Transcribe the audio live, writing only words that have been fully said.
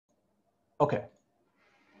Okay.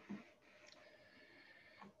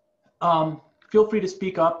 Feel free to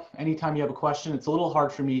speak up anytime you have a question. It's a little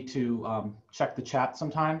hard for me to check the chat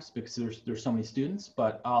sometimes because there's so many students,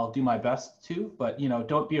 but I'll do my best to. But you know,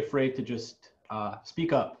 don't be afraid to just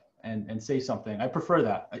speak up and say something. I prefer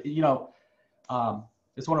that. You know,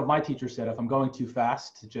 as one of my teachers said, if I'm going too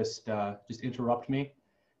fast, just interrupt me,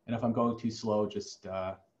 and if I'm going too slow, just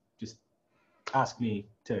ask me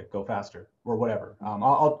to go faster or whatever.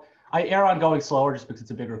 I err on going slower just because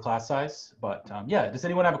it's a bigger class size. But yeah, does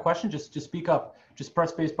anyone have a question? Just speak up. Just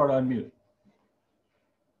press spacebar to unmute.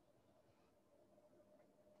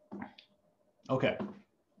 Okay.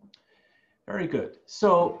 Very good.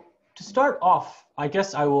 So to start off, I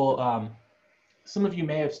guess I will, some of you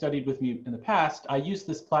may have studied with me in the past. I use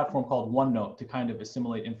this platform called OneNote to kind of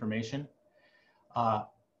assimilate information.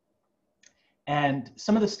 And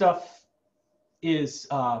some of the stuff is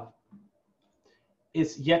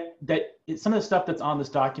some of the stuff that's on this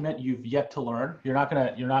document you've yet to learn. You're not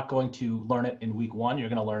going to learn it in week 1. You're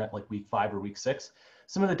going to learn it like week 5 or week 6.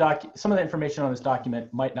 Some of the information on this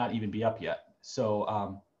document might not even be up yet.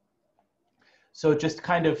 So so just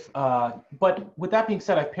kind of, but with that being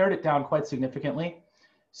said, I've pared it down quite significantly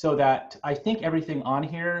so that I think everything on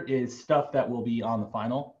here is stuff that will be on the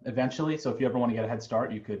final eventually. So if you ever want to get a head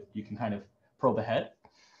start, you can kind of probe ahead.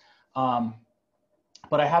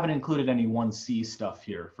 But I haven't included any 1C stuff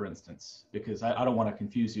here, for instance, because I don't want to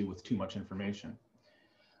confuse you with too much information.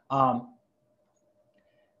 The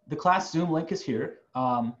class Zoom link is here.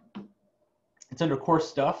 It's under course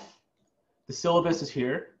stuff. The syllabus is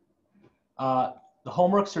here. The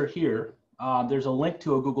homeworks are here. There's a link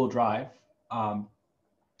to a Google Drive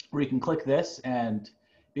where you can click this, and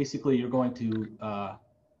basically you're going to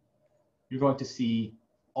see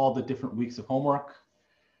all the different weeks of homework.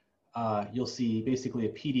 You'll see basically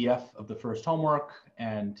a PDF of the first homework,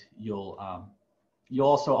 and I'll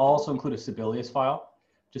also include a Sibelius file,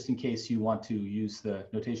 just in case you want to use the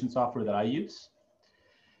notation software that I use.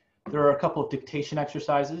 There are a couple of dictation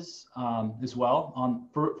exercises as well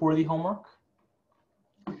for the homework.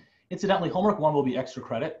 Incidentally, homework 1 will be extra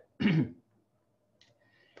credit,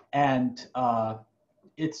 and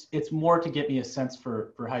it's more to get me a sense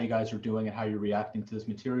for how you guys are doing and how you're reacting to this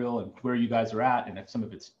material and where you guys are at, and if some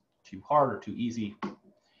of it's too hard or too easy.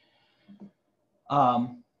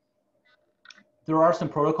 There are some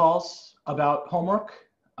protocols about homework.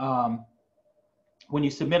 When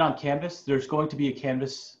you submit on Canvas, there's going to be a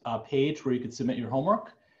Canvas page where you can submit your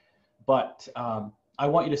homework, but I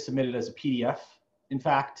want you to submit it as a PDF. In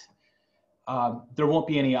fact, there won't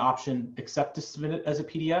be any option except to submit it as a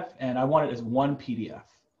PDF, and I want it as one PDF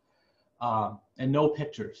and no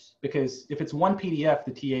pictures, because if it's one PDF,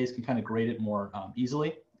 the TAs can kind of grade it more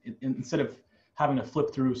easily. Instead of having to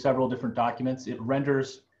flip through several different documents, it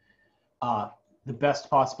renders the best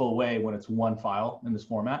possible way when it's one file in this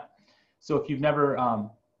format. So if you've never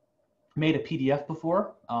made a PDF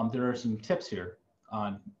before, there are some tips here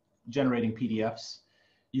on generating PDFs.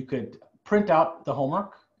 You could print out the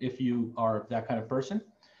homework if you are that kind of person,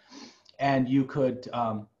 and you could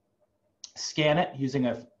scan it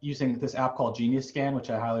using this app called Genius Scan, which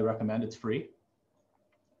I highly recommend. It's free.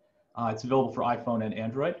 It's available for iPhone and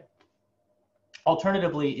Android.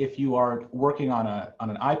 Alternatively, if you are working on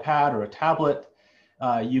an iPad or a tablet,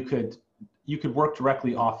 you could work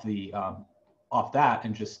directly off that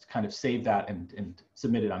and just kind of save that and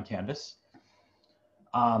submit it on Canvas.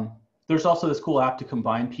 There's also this cool app to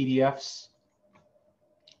combine PDFs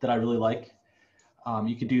that I really like.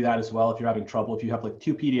 You could do that as well if you're having trouble. If you have like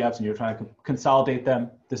 2 PDFs and you're trying to consolidate them,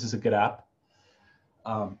 this is a good app.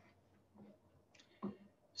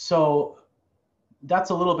 So that's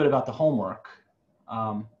a little bit about the homework.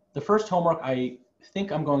 The first homework I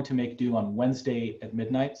think I'm going to make due on Wednesday at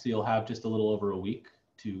midnight, so you'll have just a little over a week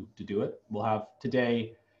to do it. We'll have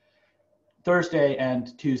today, Thursday,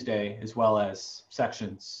 and Tuesday, as well as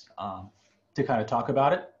sections to kind of talk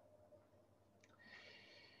about it.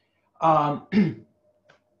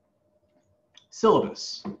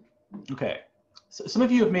 Syllabus. Okay, so some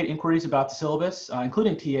of you have made inquiries about the syllabus,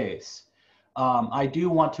 including TAs. I do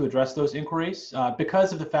want to address those inquiries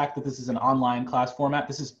because of the fact that this is an online class format.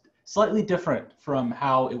 This is slightly different from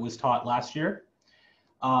how it was taught last year.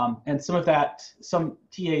 And some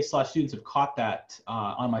TAs/students have caught that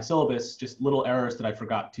on my syllabus, just little errors that I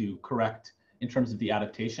forgot to correct in terms of the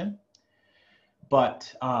adaptation.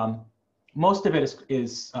 But most of it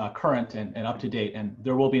is current and up to date, and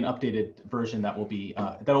there will be an updated version that will be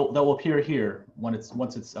that will appear here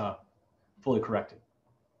once it's fully corrected.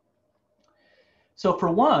 So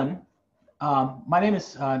for one, my name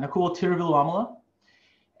is Nakul Tiruviluamala,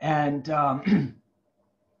 and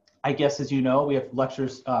I guess, as you know, we have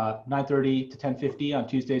lectures 9:30 to 10:50 on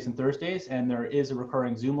Tuesdays and Thursdays, and there is a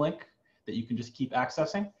recurring Zoom link that you can just keep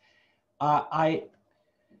accessing.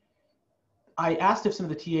 I asked if some of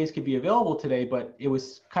the TAs could be available today, but it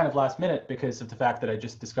was kind of last minute because of the fact that I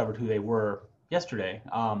just discovered who they were yesterday.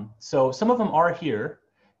 So some of them are here.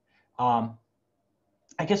 I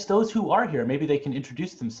guess those who are here, maybe they can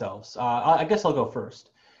introduce themselves. I guess I'll go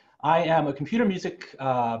first. I am a computer music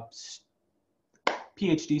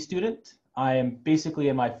PhD student. I am basically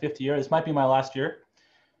in my 5th year. This might be my last year.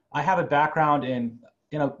 I have a background in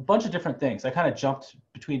a bunch of different things. I kind of jumped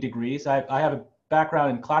between degrees. I have a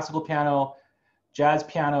background in classical piano, jazz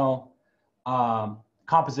piano,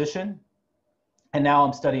 composition, and now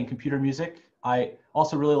I'm studying computer music. I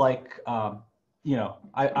also really like, you know,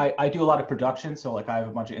 I do a lot of production. So like I have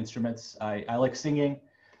a bunch of instruments. I like singing.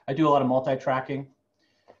 I do a lot of multi-tracking.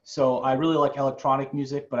 So I really like electronic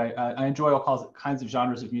music, but I enjoy all kinds of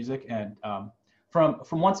genres of music. And from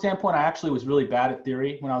one standpoint, I actually was really bad at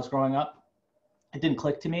theory when I was growing up. It didn't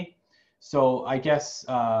click to me. So I guess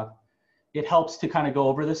it helps to kind of go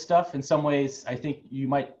over this stuff. In some ways, I think you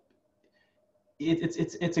might,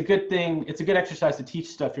 it's a good thing. It's a good exercise to teach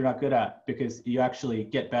stuff you're not good at, because you actually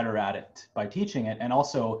get better at it by teaching it. And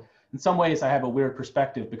also, in some ways, I have a weird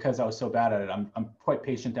perspective because I was so bad at it. I'm quite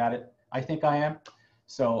patient at it. I think I am.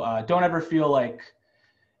 So don't ever feel like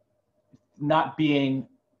not being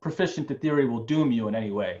proficient at theory will doom you in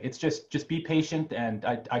any way. It's just be patient, and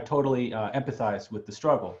I totally empathize with the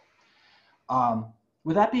struggle.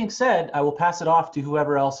 With that being said, I will pass it off to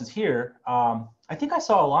whoever else is here. I think I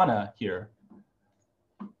saw Alana here.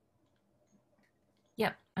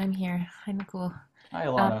 Yep, I'm here. Hi, Nakul. Hi,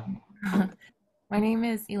 Alana. My name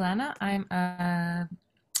is Ilana. I'm a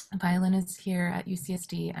violinist here at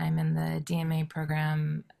UCSD. I'm in the DMA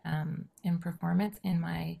program in performance in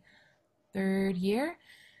my 3rd year.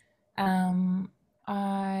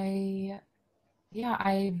 I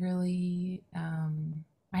really,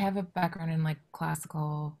 I have a background in like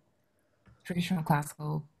traditional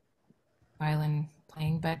classical violin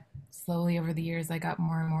playing, but slowly over the years I got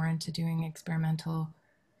more and more into doing experimental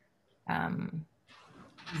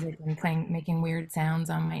music and making weird sounds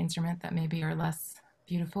on my instrument that maybe are less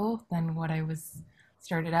beautiful than what I was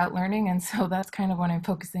started out learning. And so that's kind of what I'm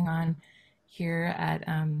focusing on here at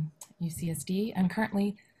UCSD. I'm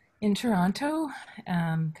currently in Toronto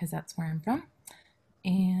because that's where I'm from.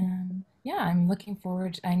 And yeah, I'm looking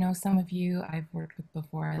forward. I know some of you I've worked with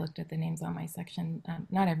before. I looked at the names on my section.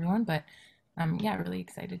 Not everyone, but yeah, really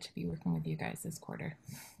excited to be working with you guys this quarter.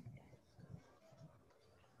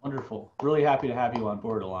 Wonderful. Really happy to have you on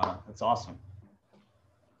board, Alana. That's awesome.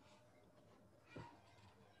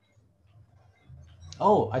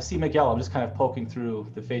 Oh, I see Miguel. I'm just kind of poking through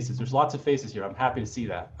the faces. There's lots of faces here. I'm happy to see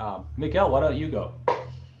that. Miguel, why don't you go?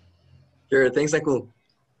 Sure, thanks, Nakul.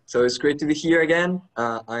 So it's great to be here again.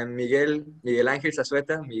 I'm Miguel Ángel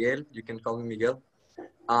Zazueta. Miguel, you can call me Miguel.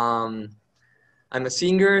 I'm a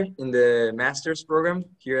singer in the master's program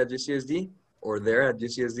here at UCSD, or there at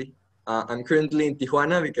UCSD. I'm currently in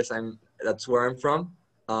Tijuana because that's where I'm from.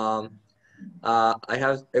 I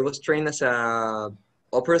was trained as a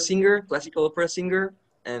opera singer, classical opera singer,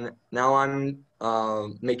 and now I'm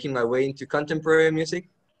making my way into contemporary music,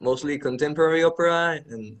 mostly contemporary opera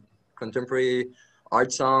and contemporary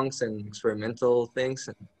art songs and experimental things.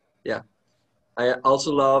 And yeah, I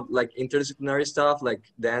also love like interdisciplinary stuff,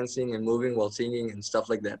 like dancing and moving while singing and stuff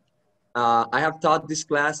like that. I have taught this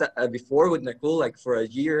class before with Nakul, like for a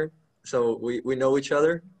year, so we know each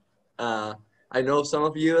other. I know some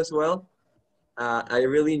of you as well. I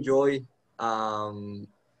really enjoy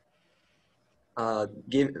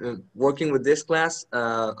working with this class.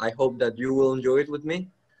 I hope that you will enjoy it with me.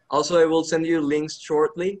 Also, I will send you links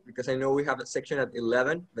shortly because I know we have a section at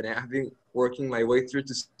 11, but I have been working my way through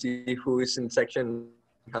to see who is in section,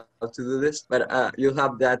 how to do this. But you'll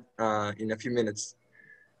have that in a few minutes.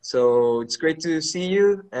 So it's great to see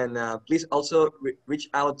you, and please also reach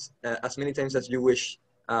out as many times as you wish.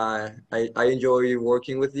 I enjoy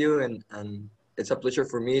working with you, and it's a pleasure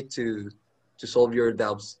for me to solve your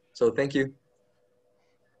doubts. So thank you.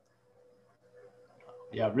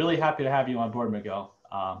 Yeah, really happy to have you on board, Miguel.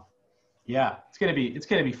 Yeah, it's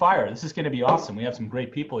gonna be fire. This is gonna be awesome. We have some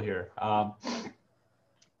great people here.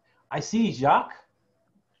 I see Jacques.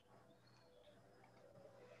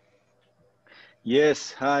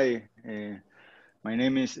 Yes, hi. My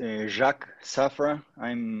name is Jacques Zafra.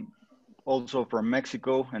 I'm also from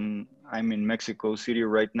Mexico, and I'm in Mexico City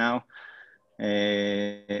right now.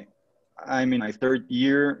 I'm in my 3rd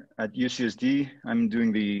year at UCSD. I'm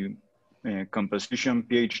doing the composition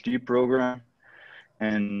PhD program,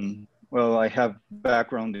 and well, I have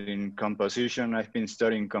background in composition. I've been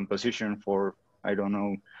studying composition for, I don't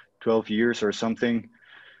know, 12 years or something.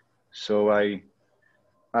 So I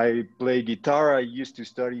play guitar. I used to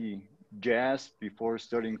study jazz before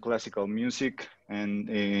studying classical music.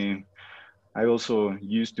 And I also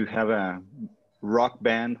used to have a rock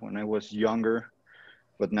band when I was younger.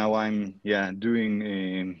 But now I'm, yeah,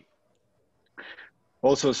 doing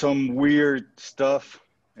also some weird stuff.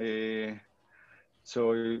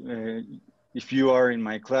 So if you are in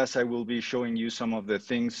my class, I will be showing you some of the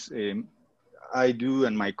things I do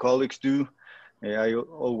and my colleagues do. I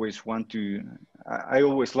always like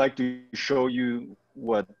to show you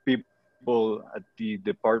what people at the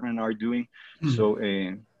department are doing. So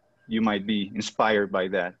you might be inspired by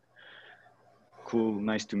that. Cool,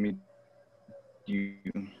 nice to meet you.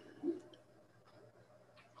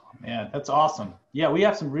 Man, that's awesome. Yeah, we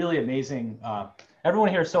have some really amazing, everyone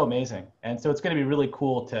here is so amazing. And so it's going to be really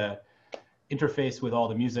cool to interface with all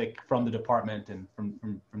the music from the department and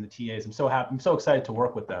from the TAs. I'm so happy, I'm so excited to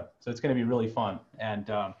work with them. So it's going to be really fun. And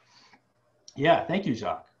yeah, thank you,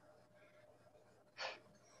 Jacques.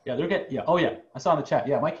 Yeah, they're getting, yeah, oh yeah, I saw in the chat.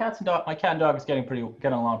 Yeah, my cat and dog is getting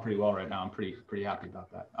along pretty well right now. I'm pretty happy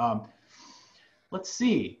about that. Let's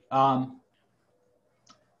see.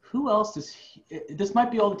 Who else is, this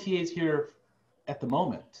might be all the TAs here at the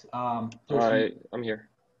moment. I'm here.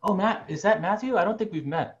 Oh, Matt, is that Matthew? I don't think we've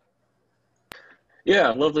met. Yeah,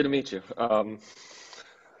 lovely to meet you.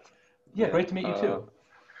 Yeah, great to meet you too.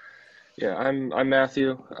 Yeah, I'm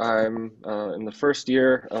Matthew. I'm in the first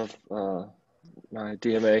year of my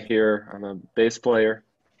DMA here. I'm a bass player.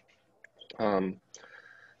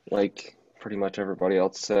 Like pretty much everybody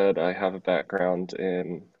else said, I have a background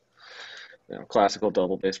in classical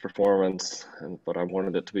double bass performance, but I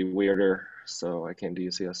wanted it to be weirder, so I came to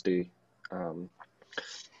UCSD.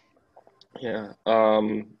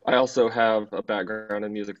 I also have a background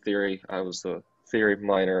in music theory. I was a theory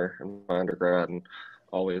minor in my undergrad and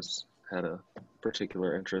always had a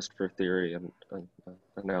particular interest for theory and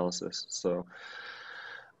analysis. So,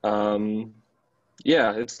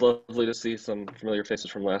 yeah, it's lovely to see some familiar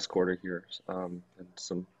faces from last quarter here and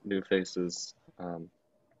some new faces.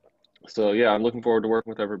 So yeah, I'm looking forward to working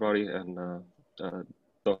with everybody, and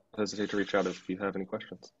don't hesitate to reach out if you have any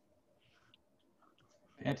questions.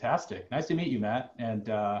 Fantastic. Nice to meet you, Matt. And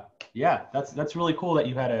yeah, that's really cool that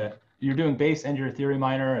you're doing bass and you're a theory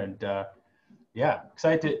minor, and yeah,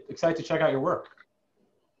 excited to check out your work.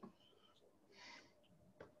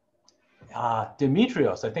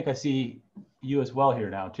 Demetrios, I think I see you as well here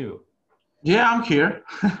now too. Yeah, I'm here.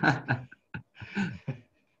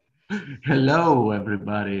 Hello,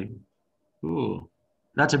 everybody. Ooh,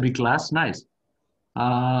 that's a big class. Nice.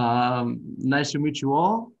 Nice to meet you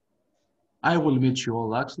all. I will meet you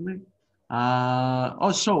all, actually.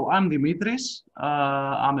 Also, I'm Dimitris.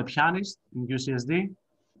 I'm a pianist in UCSD.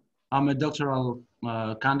 I'm a doctoral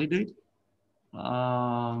candidate.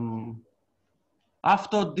 I've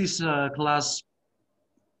taught this class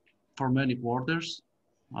for many quarters.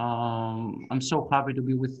 I'm so happy to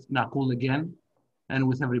be with Nakul again and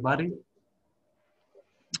with everybody.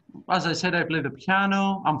 As I said, I play the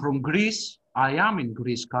piano. I'm from Greece. I am in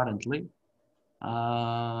Greece currently.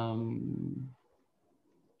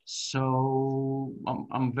 So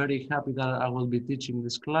I'm very happy that I will be teaching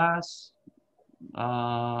this class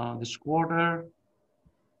this quarter.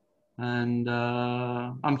 And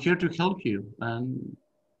I'm here to help you and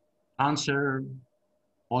answer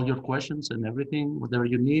all your questions and everything, whatever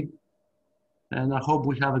you need. And I hope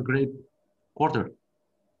we have a great quarter.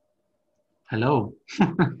 Hello.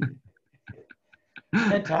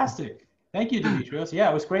 Fantastic. Thank you, Demetrios. Yeah,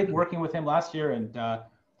 it was great working with him last year. And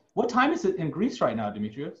what time is it in Greece right now,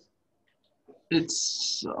 Demetrios?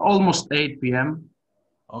 It's almost 8 p.m.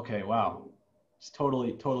 Okay, wow. It's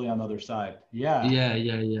totally on the other side. Yeah. Yeah.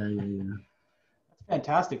 That's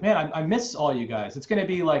fantastic. Man, I miss all you guys. It's going to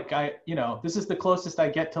be like, this is the closest I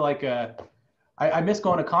get to like I miss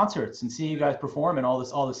going to concerts and seeing you guys perform and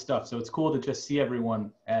all this stuff. So it's cool to just see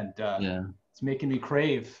everyone, and yeah, it's making me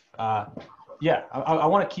crave. Yeah, I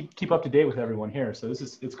want to keep up to date with everyone here. So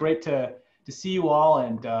it's great to see you all,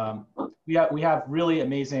 and we have really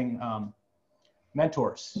amazing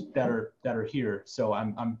mentors that are here. So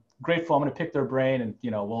I'm grateful. I'm going to pick their brain, and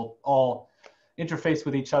we'll all interface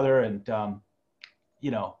with each other, and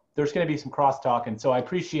there's going to be some crosstalk, and so I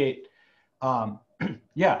appreciate.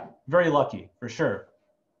 Yeah, very lucky for sure.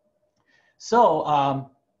 So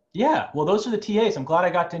yeah, well, those are the TAs. I'm glad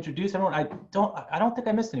I got to introduce everyone. I don't think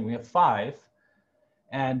I missed anyone. We have 5,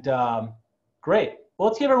 and great. Well,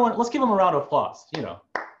 let's give them a round of applause.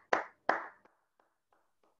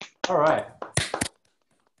 All right.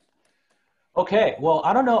 Okay, well,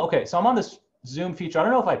 I don't know. Okay, so I'm on this Zoom feature. I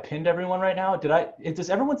don't know if I pinned everyone right now. Does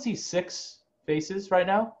everyone see 6 faces right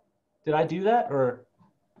now? Did I do that or?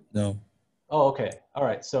 No. Oh, okay. All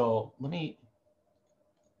right. So let me,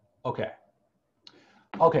 okay.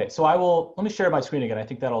 Okay, so let me share my screen again. I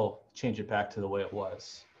think that'll change it back to the way it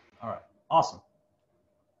was. All right, awesome.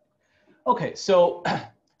 Okay, so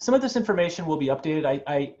some of this information will be updated.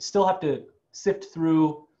 I still have to sift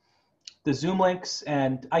through the Zoom links,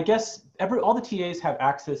 and I guess all the TAs have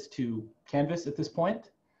access to Canvas at this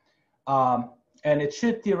point. And it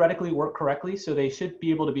should theoretically work correctly, so they should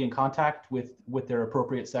be able to be in contact with their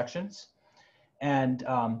appropriate sections. And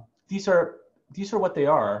these are what they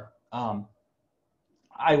are.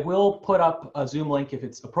 I will put up a Zoom link if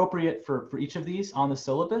it's appropriate for each of these on the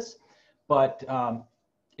syllabus, but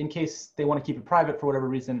in case they want to keep it private for whatever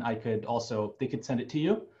reason, they could send it to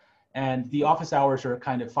you. And the office hours are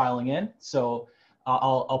kind of filing in, so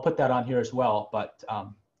I'll put that on here as well, but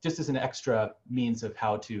just as an extra means of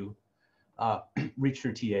how to reach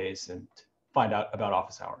your TAs and find out about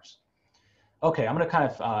office hours. Okay, I'm gonna kind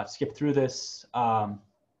of skip through this.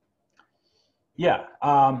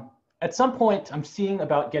 At some point, I'm seeing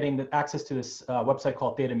about getting access to this website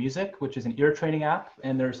called Theta Music, which is an ear training app,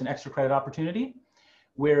 and there's an extra credit opportunity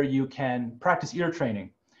where you can practice ear training.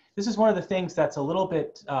 This is one of the things that's a little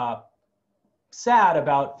bit sad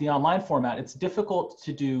about the online format. It's difficult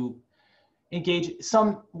to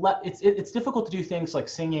it's difficult to do things like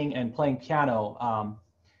singing and playing piano,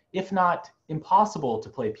 if not impossible to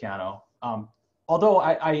play piano. Although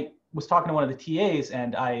I was talking to one of the TAs,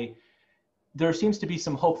 and there seems to be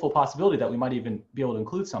some hopeful possibility that we might even be able to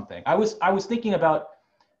include something. I was thinking about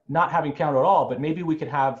not having piano at all, but maybe we could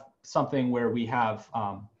have something where we have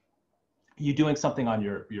you doing something on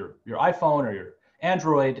your iPhone or your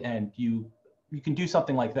Android, and you can do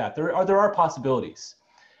something like that. There are possibilities,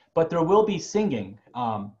 but there will be singing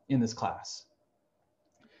in this class.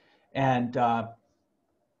 And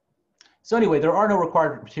so anyway, there are no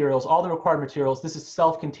required materials. All the required materials, this is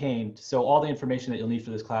self-contained, so all the information that you'll need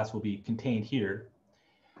for this class will be contained here.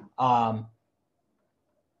 I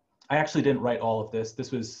actually didn't write all of this.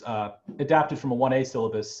 This was adapted from a 1A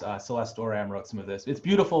syllabus. Celeste Oram wrote some of this. It's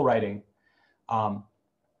beautiful writing.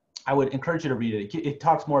 I would encourage you to read it. It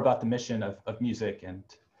talks more about the mission of music, and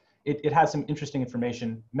it has some interesting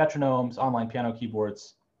information, metronomes, online piano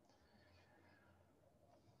keyboards.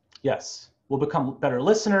 Yes. We'll become better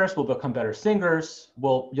listeners, we'll become better singers,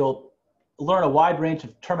 you'll learn a wide range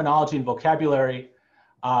of terminology and vocabulary.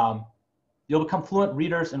 You'll become fluent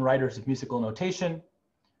readers and writers of musical notation.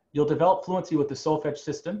 You'll develop fluency with the solfege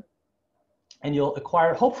system, and you'll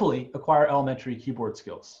hopefully acquire elementary keyboard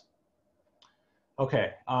skills.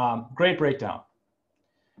 Okay, grade breakdown.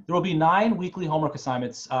 There will be 9 weekly homework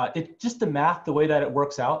assignments. Just the math, the way that it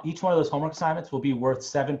works out, each one of those homework assignments will be worth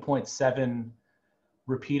 7.7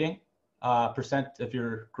 repeating percent of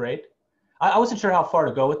your grade. I wasn't sure how far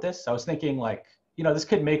to go with this. I was thinking like, this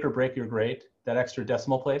could make or break your grade, that extra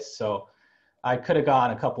decimal place. So I could have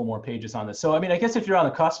gone a couple more pages on this. So, I mean, I guess if you're on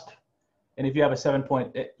the cusp and if you have a 7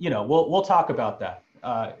 point, we'll talk about that.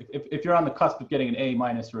 If you're on the cusp of getting an A-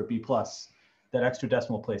 or a B+, that extra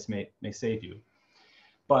decimal place may save you.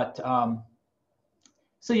 But,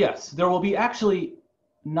 so yes, there will be actually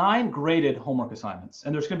 9 graded homework assignments,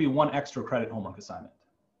 and there's gonna be 1 extra credit homework assignment.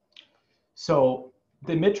 So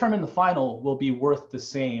the midterm and the final will be worth the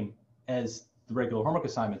same as the regular homework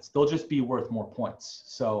assignments. They'll just be worth more points.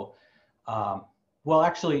 So, well,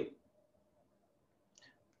 actually,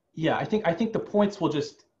 yeah, I think the points will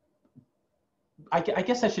just, I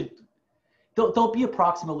guess they'll be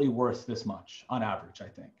approximately worth this much on average, I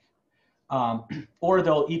think. Or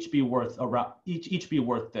they'll each be worth each be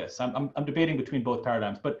worth this. I'm debating between both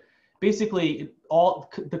paradigms, but basically,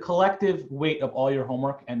 the collective weight of all your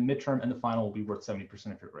homework and midterm and the final will be worth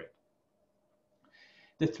 70% of your grade.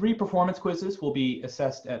 The 3 performance quizzes will be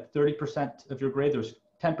assessed at 30% of your grade. There's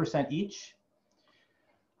 10% each.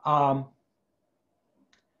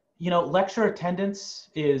 Lecture attendance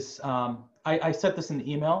is, I said this in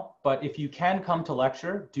the email, but if you can come to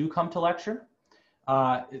lecture, do come to lecture.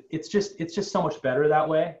 It's just so much better that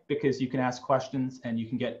way because you can ask questions and you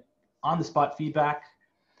can get on-the-spot feedback.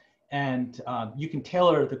 And you can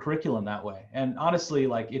tailor the curriculum that way. And honestly,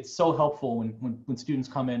 like it's so helpful when students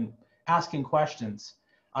come in asking questions,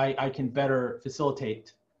 I can better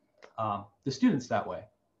facilitate the students that way.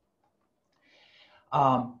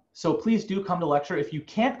 So please do come to lecture. If you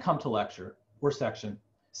can't come to lecture or section,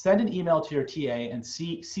 send an email to your TA and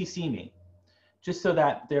CC me, just so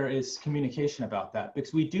that there is communication about that,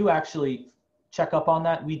 because we do actually check up on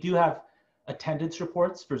that. We do have attendance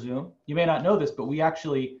reports for Zoom. You may not know this, but we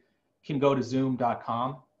actually can go to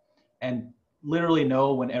zoom.com and literally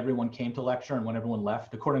know when everyone came to lecture and when everyone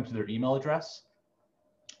left according to their email address.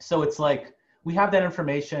 So it's like, we have that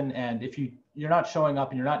information, and if you're not showing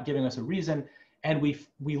up and you're not giving us a reason, and we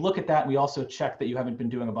look at that and we also check that you haven't been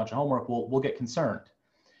doing a bunch of homework, we'll get concerned.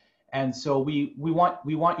 And so we want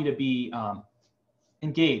you to be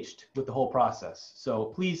engaged with the whole process. So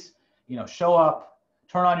please, show up,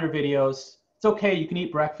 turn on your videos. It's okay, you can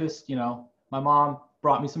eat breakfast. My mom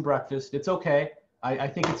brought me some breakfast. It's okay. I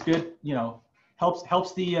think it's good. Helps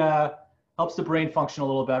the brain function a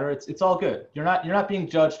little better. It's all good. You're not being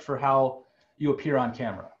judged for how you appear on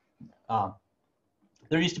camera.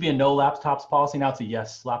 There used to be a no laptops policy. Now it's a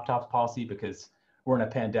yes laptops policy because we're in a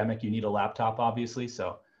pandemic. You need a laptop, obviously.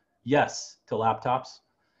 So yes to laptops.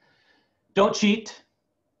 Don't cheat.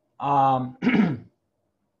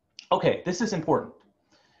 Okay, this is important.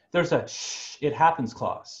 There's a shh, it happens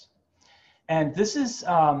clause. And this is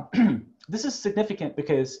this is significant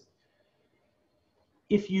because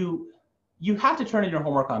if you have to turn in your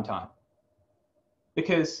homework on time,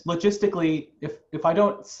 because logistically, if I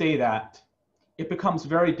don't say that, it becomes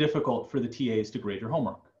very difficult for the TAs to grade your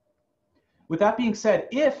homework. With that being said,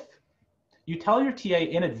 if you tell your TA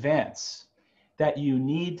in advance that you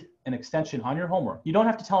need an extension on your homework, you don't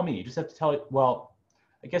have to tell me, you just have to tell it, well,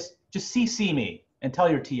 I guess just CC me and tell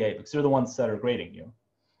your TA because they're the ones that are grading you.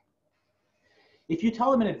 If you tell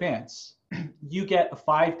them in advance, you get a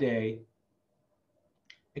 5-day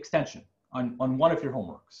extension on one of your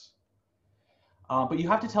homeworks. But you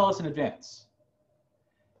have to tell us in advance.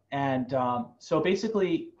 And so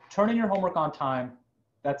basically, turning your homework on time,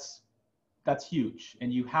 that's huge.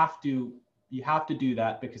 And you have to do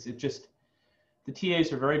that because the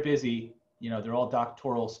TAs are very busy. They're all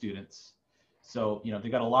doctoral students. So, they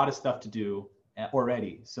got a lot of stuff to do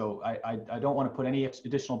already. So I don't want to put any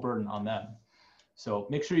additional burden on them. So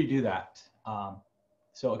make sure you do that.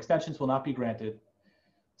 So extensions will not be granted.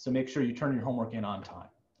 So make sure you turn your homework in on time.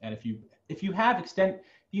 And if you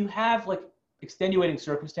have like extenuating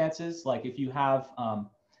circumstances, like if you have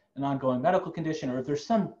an ongoing medical condition, or if there's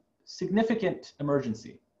some significant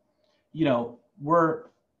emergency, we're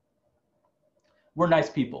nice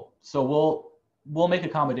people. So we'll make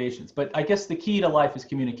accommodations. But I guess the key to life is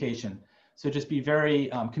communication. So just be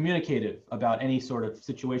very communicative about any sort of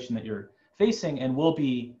situation that you're facing, and we'll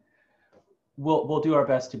do our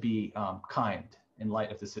best to be kind in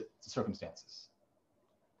light of the circumstances.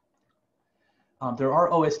 There are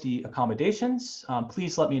OSD accommodations.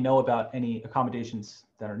 Please let me know about any accommodations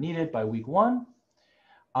that are needed by week 1.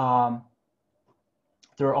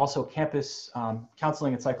 There are also campus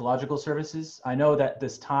counseling and psychological services. I know that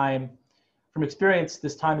this time, from experience,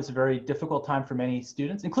 this time is a very difficult time for many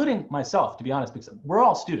students, including myself, to be honest, because we're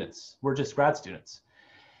all students. We're just grad students.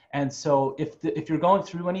 And so if you're going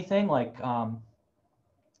through anything, like,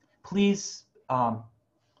 please,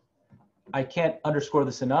 I can't underscore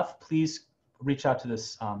this enough, please reach out to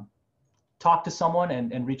this, talk to someone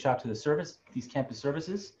and reach out to the service, these campus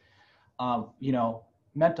services.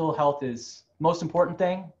 Mental health is most important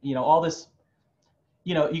thing. All this,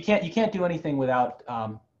 you can't do anything without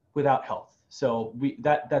health. So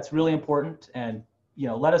that's really important. And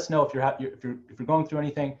let us know if you're going through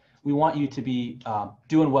anything. We want you to be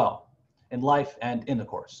doing well in life and in the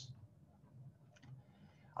course.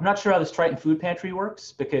 I'm not sure how this Triton Food Pantry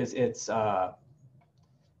works because it's, I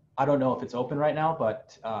don't know if it's open right now,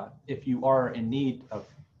 but if you are in need of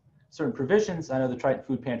certain provisions, I know the Triton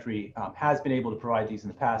Food Pantry has been able to provide these in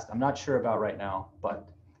the past. I'm not sure about right now, but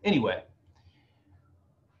anyway.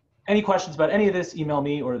 Any questions about any of this, email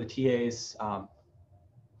me or the TAs.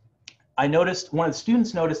 I noticed, one of the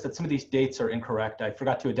students noticed that some of these dates are incorrect. I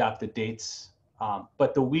forgot to adapt the dates,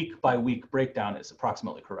 but the week by week breakdown is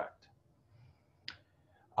approximately correct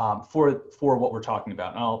for what we're talking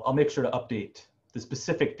about. And I'll make sure to update the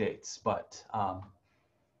specific dates, but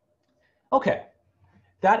okay.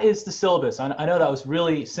 That is the syllabus. I know that was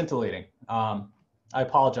really scintillating. I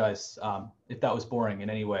apologize if that was boring in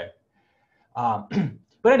any way.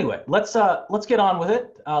 But anyway, let's get on with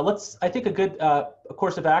it. I think a good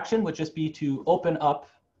course of action would just be to open up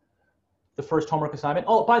the first homework assignment.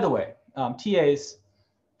 Oh, by the way, TAs,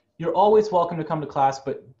 you're always welcome to come to class,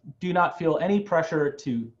 but do not feel any pressure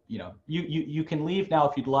to, you can leave now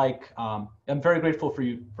if you'd like. I'm very grateful for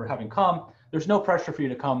you for having come. There's no pressure for you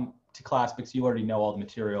to come to class because you already know all the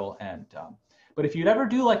material. And but if you'd ever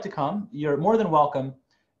do like to come, you're more than welcome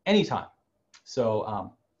anytime.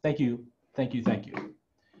 So thank you.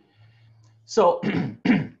 So,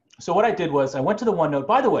 so what I did was I went to the OneNote.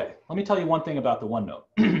 By the way, let me tell you one thing about the OneNote.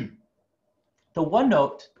 The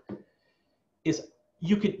OneNote is,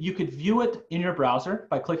 you could view it in your browser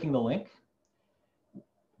by clicking the link,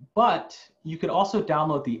 but you could also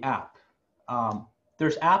download the app.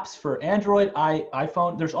 There's apps for Android,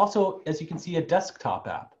 iPhone. There's also, as you can see, a desktop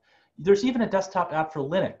app. There's even a desktop app for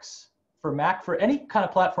Linux, for Mac, for any kind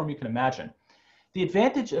of platform you can imagine. The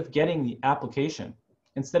advantage of getting the application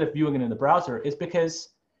instead of viewing it in the browser is because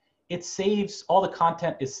it saves, all the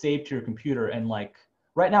content is saved to your computer. And like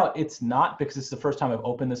right now it's not, because it's the first time I've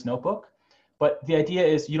opened this notebook, but the idea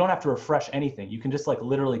is you don't have to refresh anything. You can just like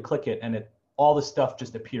literally click it and all the stuff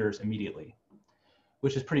just appears immediately,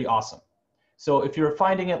 which is pretty awesome. So if you're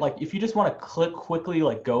finding it, like if you just want to click quickly,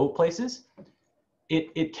 like go places,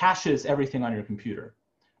 it caches everything on your computer,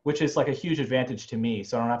 which is like a huge advantage to me.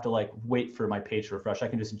 So I don't have to like wait for my page to refresh. I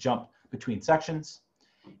can just jump between sections.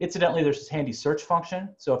 Incidentally, there's this handy search function.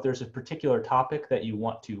 So if there's a particular topic that you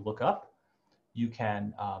want to look up, you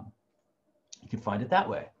can find it that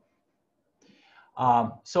way.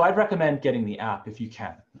 So I'd recommend getting the app if you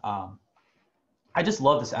can. I just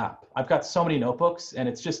love this app. I've got so many notebooks, and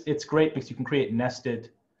it's great because you can create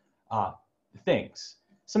nested things.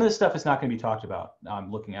 Some of this stuff is not going to be talked about, I'm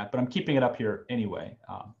looking at, but I'm keeping it up here anyway.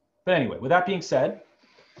 But anyway, with that being said,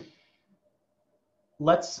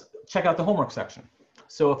 let's check out the homework section.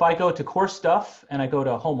 So if I go to course stuff and I go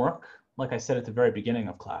to homework, like I said at the very beginning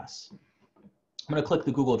of class, I'm going to click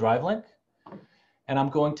the Google Drive link, and I'm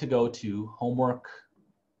going to go to homework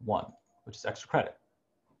 1, which is extra credit.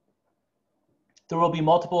 There will be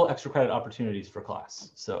multiple extra credit opportunities for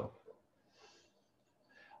class. So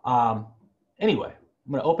anyway,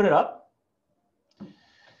 I'm going to open it up.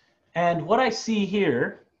 And what I see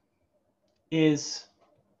here is,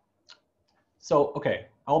 so, okay,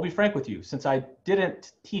 I'll be frank with you. Since I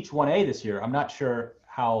didn't teach 1A this year, I'm not sure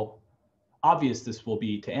how obvious this will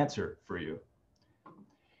be to answer for you.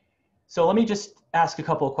 So let me just ask a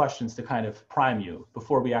couple of questions to kind of prime you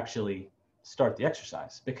before we actually start the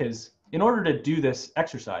exercise. Because in order to do this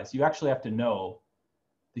exercise, you actually have to know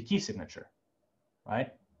the key signature,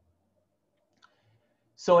 right?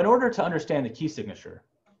 So in order to understand the key signature,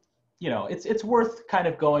 you know, it's worth kind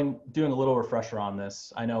of doing a little refresher on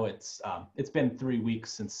this. I know it's been 3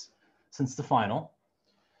 weeks since the final.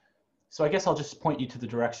 So I guess I'll just point you to the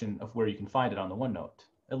direction of where you can find it on the OneNote,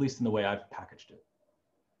 at least in the way I've packaged it.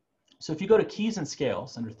 So if you go to keys and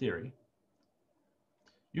scales under theory,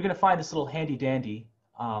 you're going to find this little handy dandy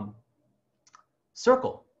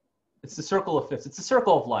circle. It's the circle of fifths. It's the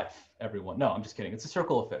circle of life, everyone. No, I'm just kidding. It's a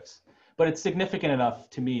circle of fifths. But it's significant enough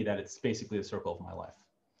to me that it's basically the circle of my life.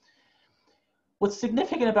 What's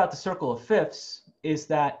significant about the circle of fifths is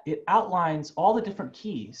that it outlines all the different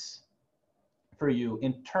keys for you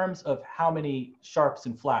in terms of how many sharps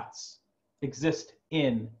and flats exist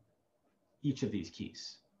in each of these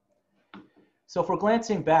keys. So if we're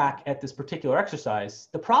glancing back at this particular exercise,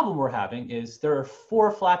 the problem we're having is there are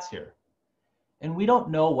 4 flats here, and we don't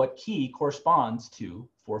know what key corresponds to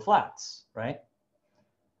 4 flats, right?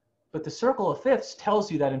 But the circle of fifths tells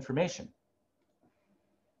you that information.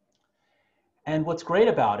 And what's great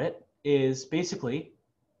about it is basically,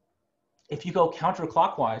 if you go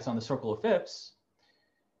counterclockwise on the circle of fifths,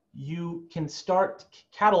 you can start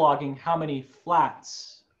cataloging how many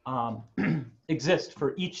flats exist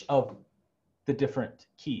for each of the different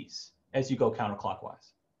keys as you go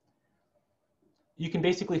counterclockwise. You can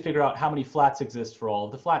basically figure out how many flats exist for all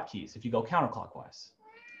of the flat keys if you go counterclockwise.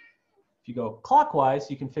 If you go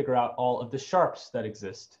clockwise, you can figure out all of the sharps that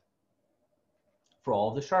exist for all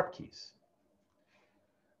of the sharp keys.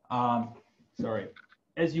 Sorry,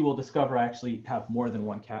 as you will discover, I actually have more than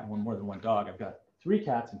one cat and more than one dog. I've got 3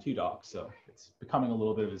 cats and 2 dogs, so it's becoming a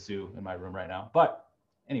little bit of a zoo in my room right now. But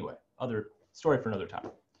anyway, other story for another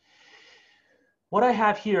time. What I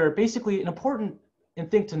have here, basically an important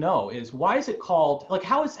thing to know is, why is it called, like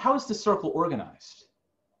how is the circle organized?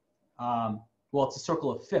 Well, it's a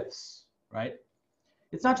circle of fifths, right?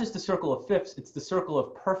 It's not just the circle of fifths, it's the circle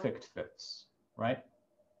of perfect fifths, right?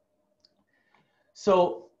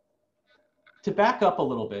 So to back up a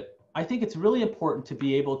little bit, I think it's really important to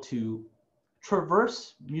be able to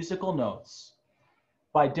traverse musical notes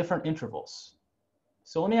by different intervals.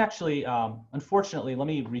 So let me actually, unfortunately, let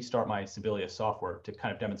me restart my Sibelius software to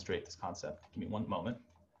kind of demonstrate this concept. Give me one moment.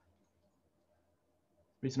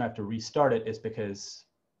 The reason I have to restart it is because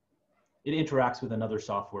it interacts with another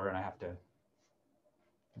software and I have to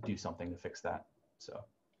do something to fix that. So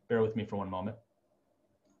bear with me for one moment.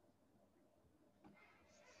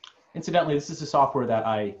 Incidentally, this is the software that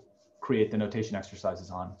I create the notation exercises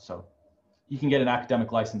on. So you can get an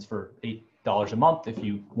academic license for $8 a month if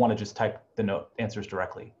you want to just type the note answers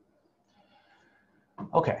directly.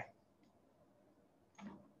 Okay.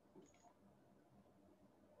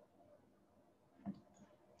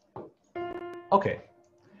 Okay,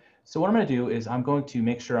 so what I'm going to do is I'm going to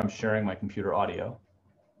make sure I'm sharing my computer audio.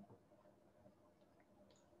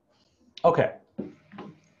 Okay,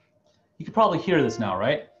 you can probably hear this now,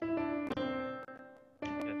 right?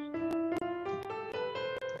 Yes.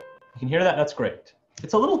 You can hear that? That's great.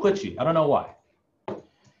 It's a little glitchy. I don't know why.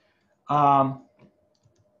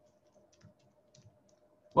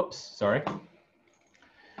 Whoops, sorry.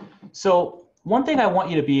 So one thing I want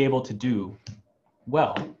you to be able to do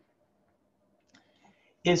well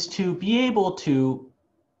is to be able to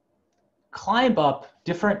climb up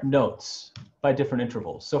different notes by different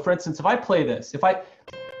intervals. So for instance, if I play this, let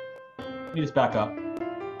me just back up,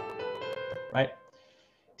 right?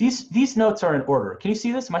 These notes are in order. Can you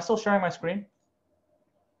see this? Am I still sharing my screen?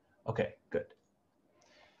 Okay, good.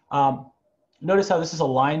 Notice how this is a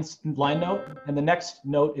line note, and the next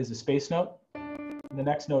note is a space note, and the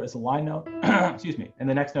next note is a line note, excuse me, and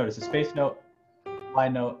the next note is a space note,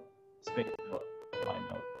 line note, space note, line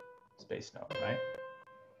note, space note, right?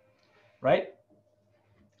 Right?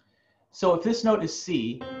 So if this note is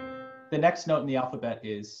C, the next note in the alphabet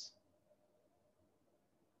is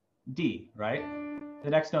D, right? The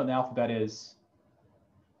next note in the alphabet is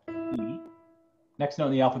E. Next note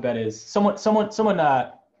in the alphabet is someone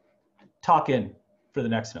talk in for the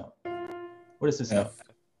next note. What is this note?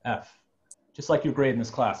 F. Just like your grade in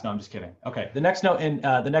this class. No, I'm just kidding. Okay. The next note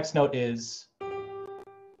is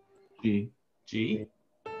G. G.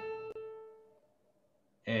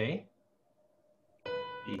 A.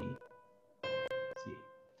 B. C.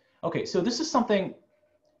 Okay, so this is something.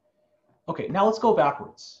 Okay, now let's go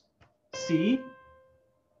backwards. C.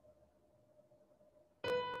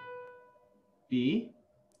 B.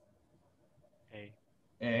 A.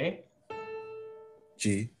 A.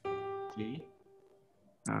 G. G.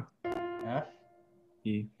 F. F.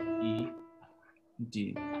 E. E.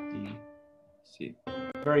 D. D. C.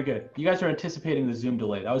 Very good. You guys are anticipating the Zoom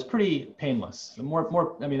delay. That was pretty painless. I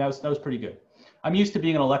mean, that was pretty good. I'm used to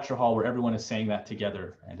being in a lecture hall where everyone is saying that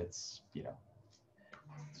together, and it's, you know,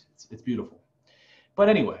 it's beautiful. But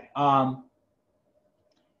anyway,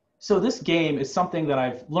 so this game is something that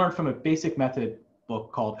I've learned from a basic method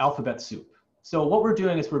book called Alphabet Soup. So what we're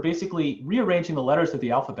doing is we're basically rearranging the letters of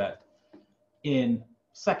the alphabet in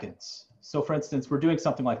seconds. So for instance, we're doing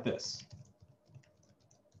something like this.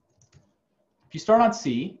 If you start on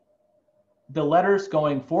C, the letters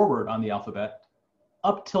going forward on the alphabet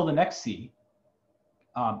up till the next C,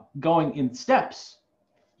 going in steps,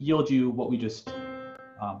 yield you what we just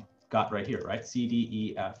got right here, right? C, D,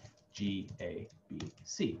 E, F, G, A, B,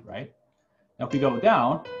 C, right? Now if we go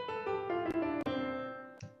down,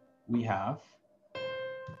 we have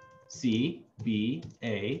C, B,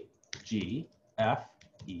 A, G, F,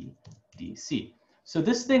 E, D, C. So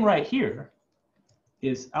this thing right here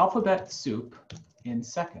is alphabet soup in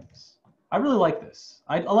seconds. I really like this.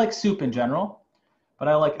 I like soup in general, but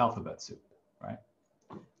I like alphabet soup, right?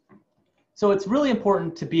 So it's really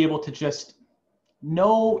important to be able to just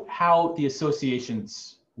know how the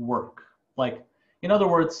associations work. Like, in other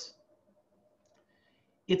words,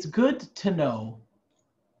 it's good to know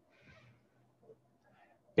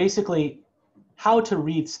basically how to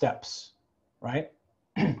read steps, right?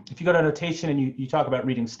 If you go to notation and you talk about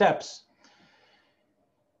reading steps,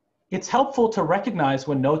 it's helpful to recognize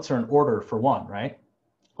when notes are in order for one, right?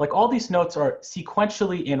 Like all these notes are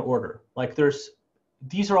sequentially in order. Like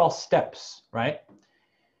these are all steps, right?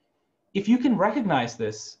 If you can recognize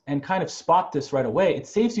this and kind of spot this right away, it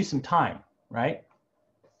saves you some time, right?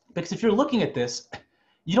 Because if you're looking at this,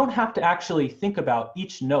 you don't have to actually think about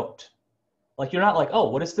each note. Like you're not like, oh,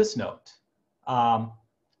 what is this note?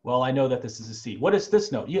 Well, I know that this is a C. What is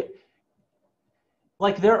this note?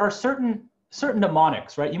 Like there are certain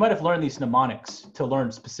mnemonics, right? You might have learned these mnemonics to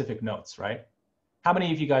learn specific notes, right? How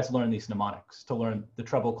many of you guys learned these mnemonics to learn the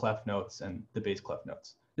treble clef notes and the bass clef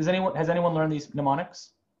notes? Has anyone learned these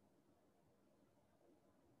mnemonics?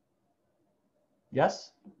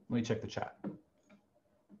 Yes? Let me check the chat.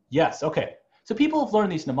 Yes, okay. So people have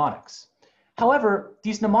learned these mnemonics. However,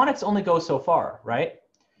 these mnemonics only go so far, right?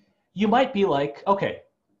 You might be like, okay,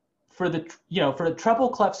 for the treble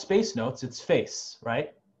clef space notes, it's face,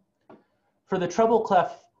 right? For the treble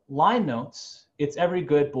clef line notes, it's every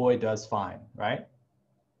good boy does fine, right?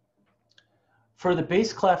 For the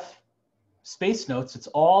bass clef space notes, it's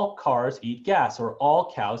all cars eat gas or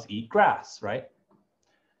all cows eat grass, right?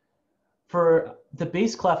 For the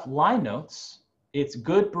bass clef line notes, it's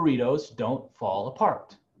good burritos don't fall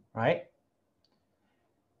apart, right?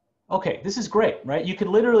 Okay, this is great, right? You could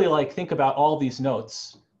literally like think about all these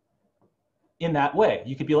notes in that way.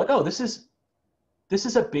 You could be like, oh, this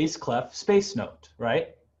is a bass clef space note,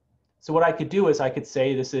 right? So what I could do is I could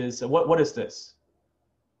say this is, what is this?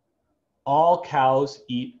 All cows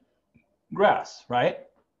eat grass, right?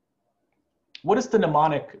 What is the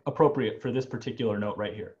mnemonic appropriate for this particular note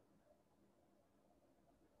right here?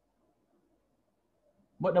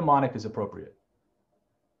 What mnemonic is appropriate?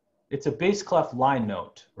 It's a bass clef line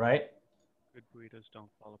note, right? Good burritos don't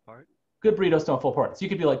fall apart. Good burritos don't fall apart. So you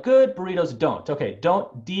could be like, good burritos don't. Okay,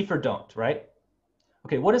 don't, D for don't, right?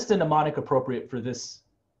 Okay, what is the mnemonic appropriate for this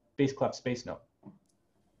bass clef space note?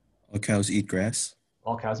 All cows eat grass.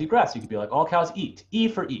 All cows eat grass. You could be like, all cows eat, E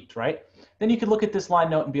for eat, right? Then you could look at this line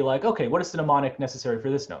note and be like, okay, what is the mnemonic necessary for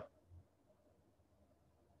this note?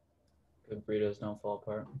 Good burritos don't fall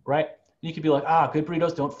apart. Right? You could be like, ah, good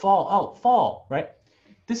burritos don't fall. Oh, fall, right?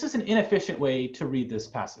 This is an inefficient way to read this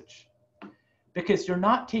passage because you're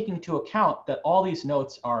not taking into account that all these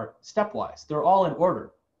notes are stepwise. They're all in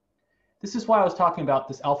order. This is why I was talking about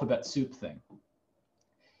this alphabet soup thing.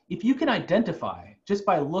 If you can identify just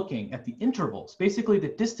by looking at the intervals, basically the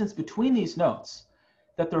distance between these notes,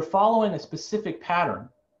 that they're following a specific pattern,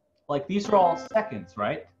 like these are all seconds,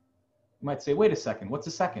 right? You might say, wait a second, what's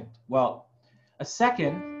a second? Well, a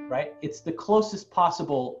second, right? It's the closest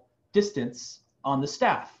possible distance on the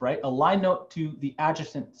staff, right? A line note to the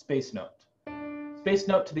adjacent space note. Space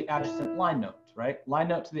note to the adjacent line note, right? Line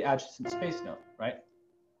note to the adjacent space note, right?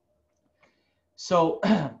 So,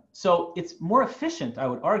 so it's more efficient, I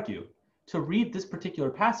would argue, to read this particular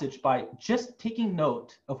passage by just taking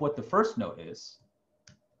note of what the first note is,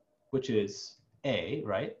 which is A,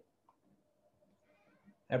 right?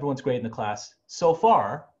 Everyone's grade in the class so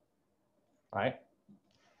far, right?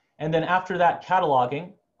 And then after that,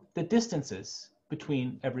 cataloging the distances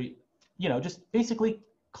between every, you know, just basically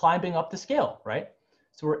climbing up the scale, right?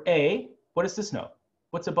 So we're A, what is this note?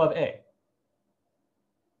 What's above A?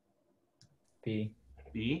 B.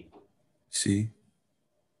 B. C.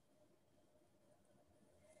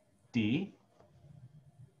 D.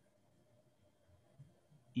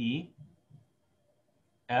 E.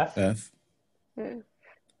 F. F.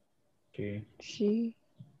 G. G.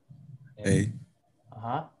 A.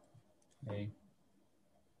 Uh-huh. A.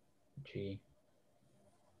 G.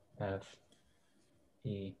 F.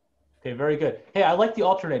 E. Okay, very good. Hey, I like the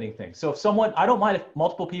alternating thing. So if someone, I don't mind if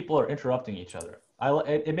multiple people are interrupting each other.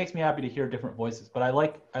 It makes me happy to hear different voices, but I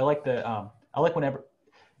like whenever,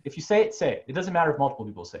 if you say it, say it. It doesn't matter if multiple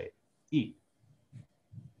people say it. E.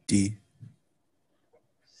 D.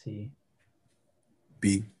 C.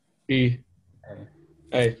 B. E.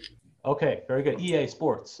 A. Okay, very good. EA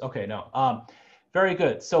sports. Okay, no. Very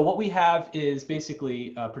good. So what we have is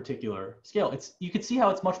basically a particular scale. You can see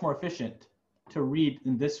how it's much more efficient to read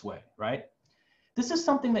in this way, right? This is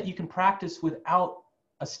something that you can practice without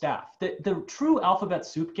a staff. The true alphabet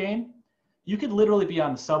soup game, you could literally be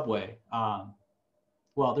on the subway.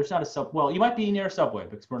 Well, there's not a well, you might be near a subway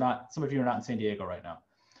because some of you are not in San Diego right now.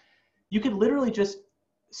 You could literally just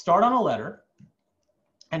start on a letter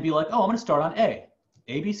and be like, oh, I'm going to start on A.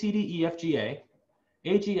 A, B, C, D, E, F, G, A,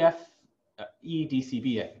 G, F, E, D, C,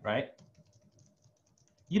 B, A, right?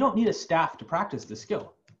 You don't need a staff to practice this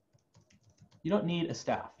skill. You don't need a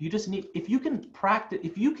staff. You just need, if you can practice,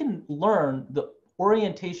 if you can learn the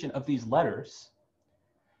orientation of these letters,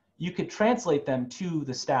 you could translate them to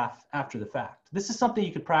the staff after the fact. This is something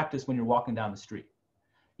you could practice when you're walking down the street.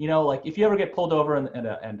 You know, like if you ever get pulled over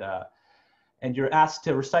and you're asked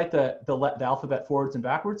to recite the alphabet forwards and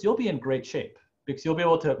backwards, you'll be in great shape because you'll be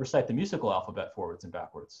able to recite the musical alphabet forwards and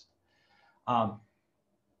backwards. But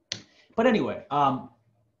anyway,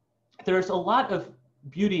 there's a lot of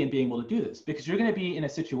beauty in being able to do this because you're going to be in a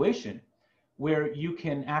situation where you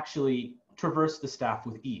can actually traverse the staff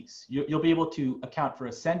with ease. You'll be able to account for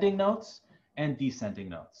ascending notes and descending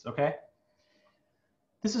notes, okay?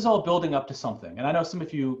 This is all building up to something. And I know some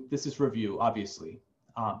of you, this is review, obviously.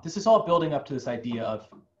 This is all building up to this idea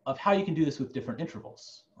of how you can do this with different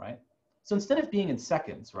intervals, right? So instead of being in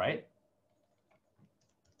seconds, right?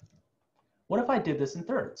 What if I did this in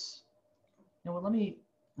thirds? You know what, let me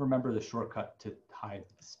remember the shortcut to hide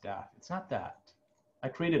the staff. It's not that. I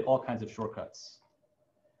created all kinds of shortcuts.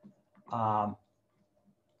 Give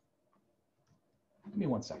me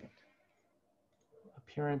 1 second.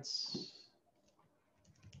 Appearance.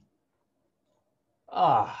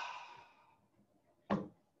 I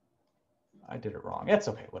did it wrong. It's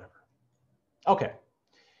okay, whatever. Okay.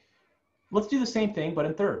 Let's do the same thing, but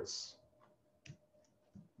in thirds.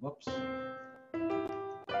 Whoops.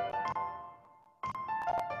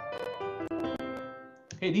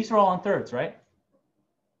 Okay, these are all in thirds, right?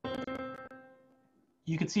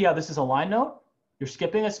 You can see how this is a line note. You're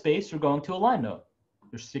skipping a space, you're going to a line note.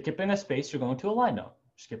 You're skipping a space, you're going to a line note.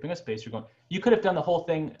 skipping a space, you're going, you could have done the whole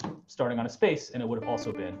thing starting on a space and it would have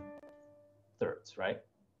also been thirds, right?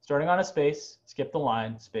 Starting on a space, skip the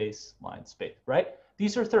line, space, right?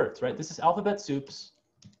 These are thirds, right? This is alphabet soups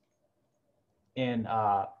in,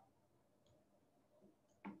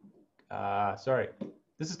 sorry,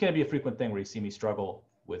 this is going to be a frequent thing where you see me struggle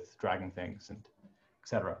with dragging things and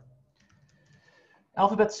etc.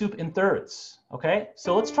 Alphabet soup in thirds, okay?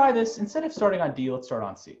 So let's try this. Instead of starting on D, let's start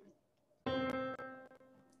on C.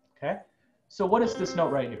 Okay, so what is this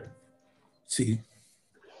note right here? C.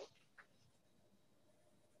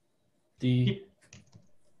 D.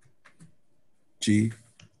 G.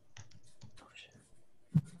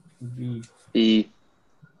 B. E,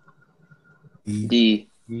 E. D,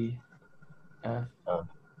 E. F. A,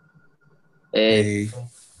 A.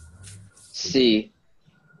 C,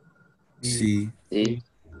 C. D,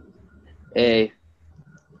 A,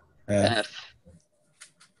 F. F,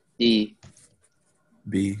 D,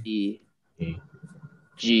 B. E, E.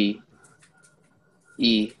 G,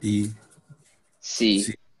 E, E. C.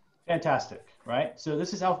 C. Fantastic, right? So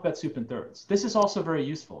this is alphabet soup in thirds. This is also very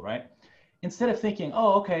useful, right? Instead of thinking,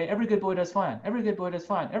 oh, okay, every good boy does fine, every good boy does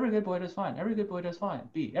fine, every good boy does fine, every good boy does fine,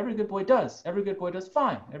 B, every good boy does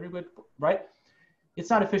fine, every good, right? It's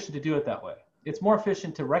not efficient to do it that way. It's more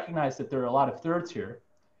efficient to recognize that there are a lot of thirds here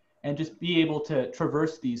and just be able to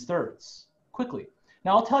traverse these thirds quickly.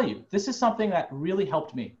 Now, I'll tell you, this is something that really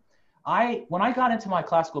helped me. When I got into my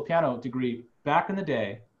classical piano degree back in the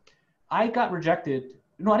day, I got rejected.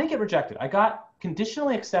 No, I didn't get rejected. I got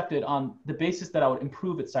conditionally accepted on the basis that I would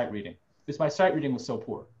improve at sight reading because my sight reading was so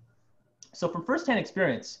poor. So from firsthand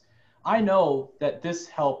experience, I know that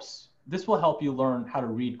this will help you learn how to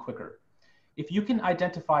read quicker. If you can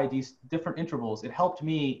identify these different intervals, it helped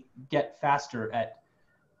me get faster at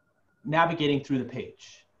navigating through the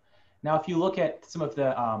page. Now, if you look at some of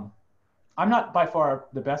the, I'm not by far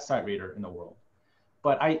the best sight reader in the world,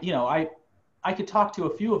 but I could talk to a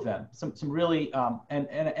few of them, some really,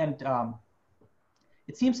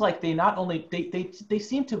 it seems like they not only, they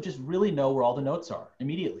seem to just really know where all the notes are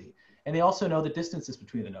immediately. And they also know the distances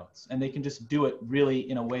between the notes, and they can just do it really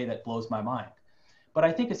in a way that blows my mind. But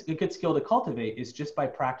I think a good skill to cultivate is just by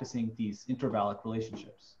practicing these intervallic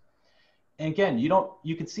relationships. And again,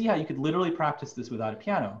 you can see how you could literally practice this without a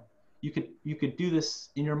piano. You could do this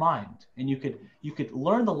in your mind, and you could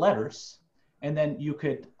learn the letters, and then you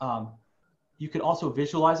could also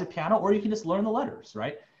visualize a piano, or you can just learn the letters,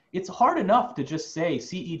 right? It's hard enough to just say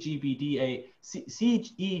C, E, G, B, D, A,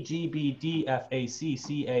 C, E, G, B, D, F, A, C,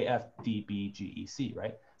 C, A, F, D, B, G, E, C,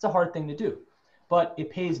 right? It's a hard thing to do, but it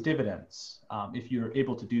pays dividends if you're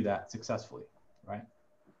able to do that successfully, right?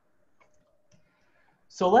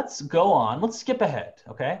 So let's go on, let's skip ahead,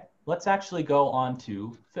 okay? Let's actually go on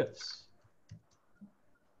to fifths.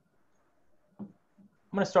 I'm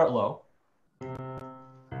gonna start low.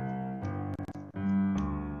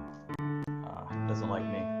 Doesn't like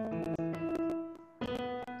me.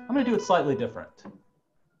 I'm gonna do it slightly different.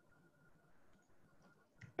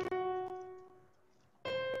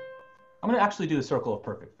 I'm gonna actually do the circle of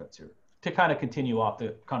perfect fifths here to kind of continue off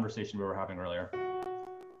the conversation we were having earlier.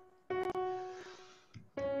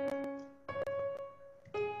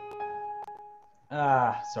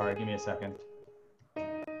 Sorry, give me a second.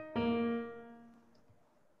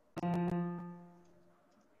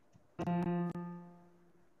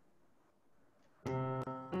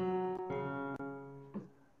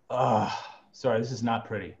 Sorry, this is not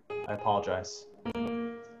pretty. I apologize.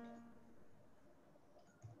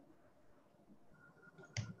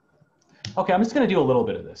 Okay, I'm just going to do a little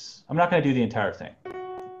bit of this. I'm not going to do the entire thing.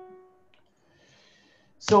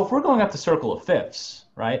 So if we're going up the circle of fifths,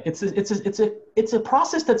 right? It's a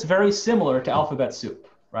process that's very similar to alphabet soup,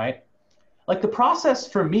 right? Like the process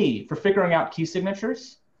for me for figuring out key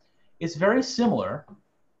signatures is very similar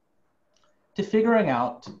to figuring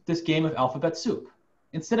out this game of alphabet soup.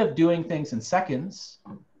 Instead of doing things in seconds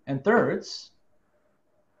and thirds,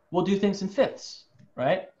 we'll do things in fifths,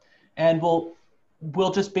 right? And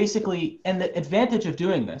we'll just basically, and the advantage of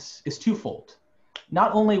doing this is twofold.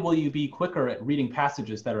 Not only will you be quicker at reading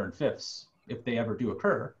passages that are in fifths, if they ever do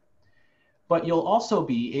occur, but you'll also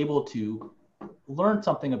be able to learn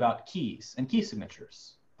something about keys and key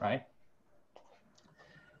signatures, right?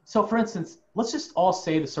 So for instance, let's just all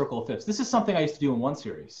say the circle of fifths. This is something I used to do in one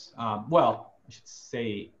series. Well, I should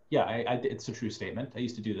say, yeah, it's a true statement. I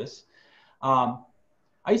used to do this. I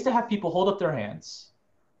used to have people hold up their hands.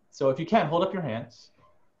 So if you can, hold up your hands.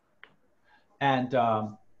 And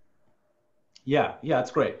yeah,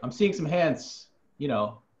 it's great. I'm seeing some hands,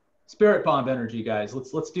 spirit bomb energy, guys.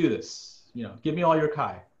 Let's do this. Give me all your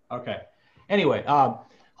Kai. Okay. Anyway,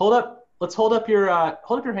 hold up let's hold up your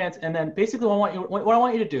hands, and then basically what I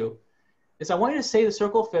want you to do is I want you to say the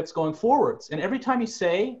circle of fifths going forwards. And every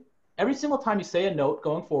single time you say a note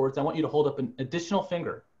going forwards, I want you to hold up an additional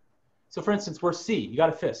finger. So for instance, we're C. You got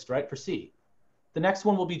a fist, right, for C. The next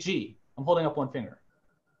one will be G. I'm holding up one finger.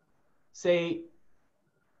 Say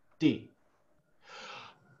D.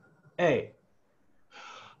 A.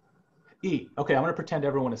 E. Okay, I'm going to pretend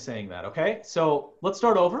everyone is saying that, okay? So let's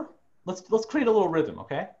start over. Let's create a little rhythm,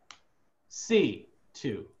 okay? C,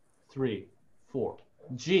 2, 3, 4.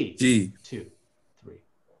 G, G. 2, 3,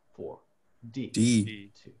 4. D,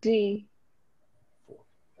 D. 2, D, 4.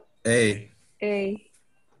 A. A,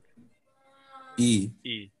 E.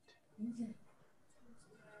 E,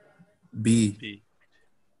 B.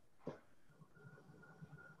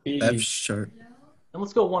 B, F B, sharp. And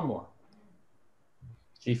let's go one more.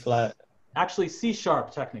 C flat. Actually, C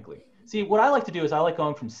sharp, technically. See, what I like to do is I like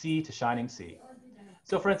going from C to shining C.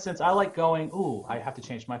 So for instance, I like going, ooh, I have to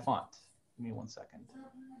change my font. Give me 1 second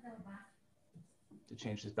to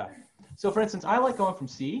change this back. So for instance, I like going from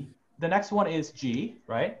C. The next one is G,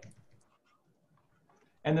 right?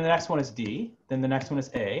 And then the next one is D. Then the next one is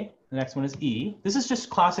A. The next one is E. This is just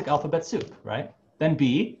classic alphabet soup, right? Then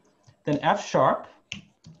B, then F sharp,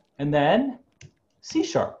 and then C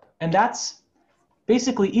sharp. And that's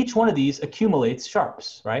basically each one of these accumulates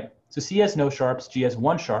sharps, right? So C has no sharps, G has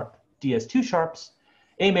 1 sharp, D has 2 sharps,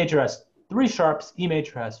 A major has 3 sharps, E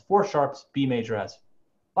major has 4 sharps, B major has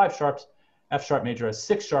 5 sharps, F sharp major has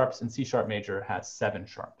 6 sharps, and C sharp major has 7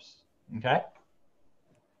 sharps, okay?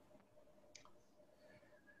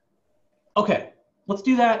 Okay, let's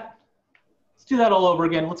do that. Let's do that all over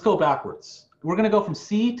again. Let's go backwards. We're gonna go from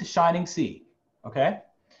C to shining C, okay?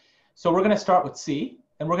 So we're gonna start with C,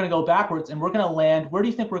 and we're gonna go backwards, and we're gonna land, where do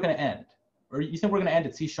you think we're gonna end? Or you think we're gonna end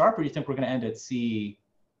at C sharp, or you think we're gonna end at C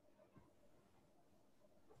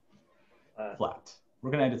flat?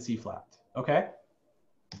 We're gonna end at C flat, okay?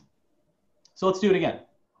 So let's do it again.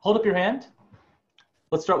 Hold up your hand.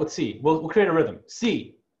 Let's start with C. We'll create a rhythm.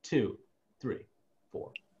 C, 2, 3,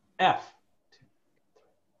 4. F, 2, 3,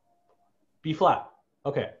 4. B flat.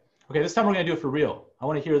 Okay. Okay, this time we're gonna do it for real. I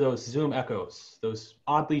wanna hear those Zoom echoes, those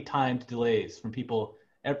oddly timed delays from people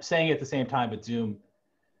saying it at the same time, but Zoom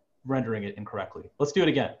rendering it incorrectly. Let's do it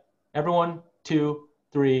again. Everyone, 2,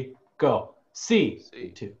 3, go. C,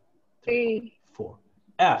 2, 3, 4.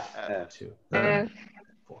 F, 2, 3, F,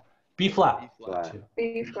 4. B flat, flat. 2.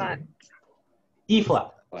 B flat, E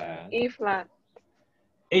flat, Flat. E flat,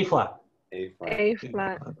 A flat, A flat. A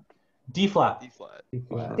flat, D flat, D flat, C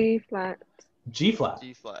flat. D flat, G flat,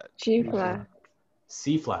 G flat, G flat,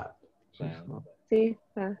 C flat. C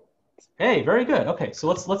flat. Hey, very good. Okay, so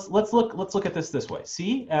let's look at this way.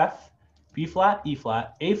 C, F, B flat, E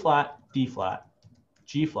flat, A flat, D flat,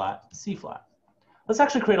 G flat, C flat. Let's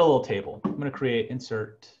actually create a little table. I'm going to create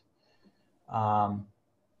insert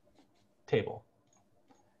table,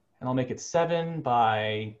 and I'll make it 7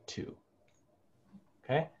 by 2.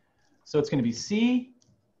 Okay, so it's going to be C,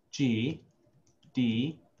 G,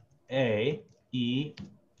 D, A, E,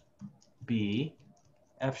 B,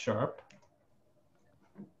 F sharp,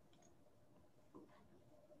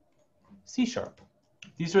 C sharp.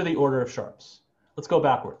 These are the order of sharps. Let's go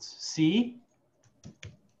backwards. C,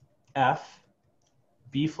 F,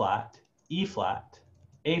 B flat, E flat,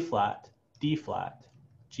 A flat, D flat,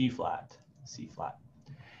 G flat, C flat.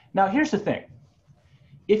 Now here's the thing.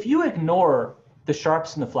 If you ignore the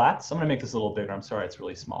sharps and the flats, I'm gonna make this a little bigger, I'm sorry, it's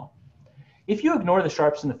really small. If you ignore the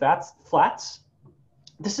sharps and the flats,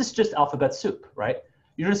 this is just alphabet soup, right?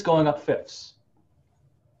 You're just going up fifths,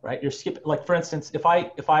 right? You're skipping, like for instance, if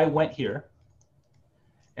I went here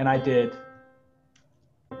and I did,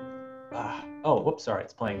 oh, whoops, sorry,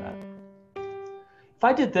 it's playing that. If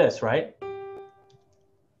I did this, right?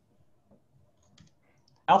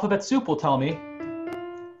 Alphabet soup will tell me,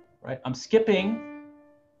 right? I'm skipping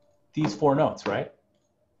these 4 notes, right?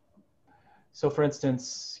 So for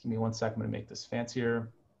instance, give me 1 second, I'm gonna make this fancier.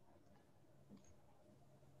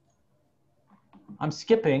 I'm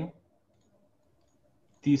skipping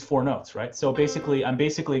these 4 notes, right? So basically, I'm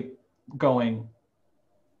basically going,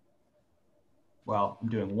 well, I'm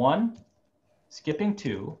doing 1, skipping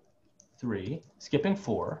 2, 3, skipping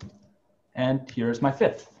 4, and here's my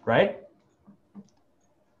 5th, right?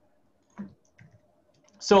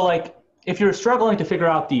 So like, if you're struggling to figure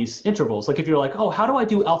out these intervals, like if you're like, oh, how do I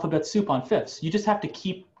do alphabet soup on fifths? You just have to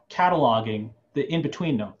keep cataloging the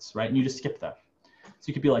in-between notes, right? And you just skip them. So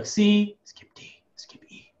you could be like C, skip D, skip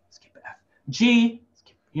E, skip F, G,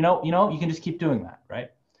 skip, you know, you can just keep doing that,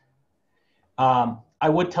 right? I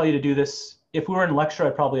would tell you to do this if we were in lecture,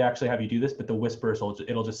 I'd probably actually have you do this, but the whispers,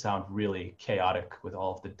 it'll just sound really chaotic with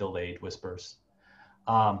all of the delayed whispers.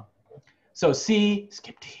 So C,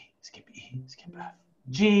 skip D, skip E, skip F,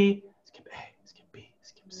 G, skip A, skip B,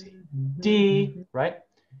 skip C, D, right?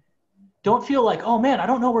 Don't feel like, oh man, I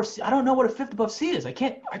don't know what a fifth above C is. I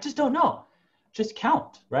just don't know. Just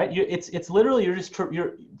count, right? It's literally,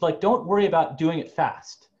 you're like, don't worry about doing it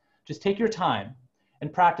fast. Just take your time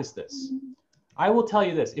and practice this. I will tell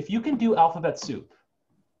you this, if you can do alphabet soup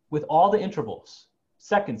with all the intervals,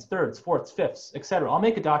 seconds, thirds, fourths, fifths, etc., I'll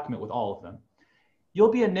make a document with all of them.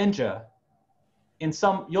 You'll be a ninja in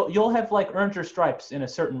some, you'll have like earned your stripes in a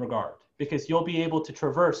certain regard, because you'll be able to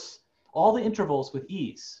traverse all the intervals with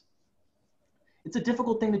ease. It's a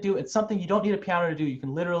difficult thing to do. It's something you don't need a piano to do. You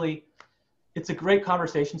can literally, it's a great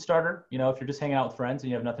conversation starter. You know, if you're just hanging out with friends and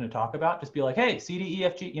you have nothing to talk about, just be like, hey, C, D, E,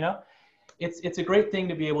 F, G, you know, it's a great thing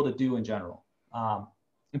to be able to do in general.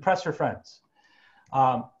 Impress your friends.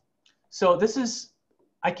 So this is,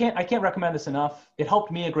 I can't recommend this enough. It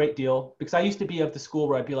helped me a great deal, because I used to be of the school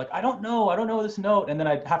where I'd be like, I don't know this note. And then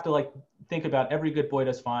I'd have to like think about every good boy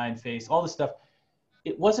does fine, face, all this stuff.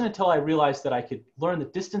 It wasn't until I realized that I could learn the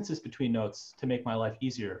distances between notes to make my life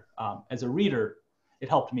easier. As a reader, it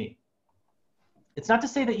helped me. It's not to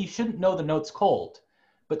say that you shouldn't know the notes cold,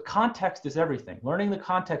 but context is everything. Learning the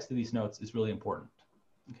context of these notes is really important,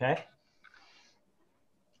 okay?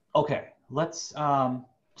 Okay, let's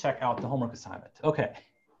check out the homework assignment. Okay.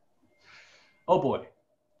 Oh boy.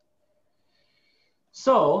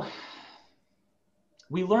 So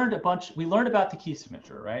we learned about the key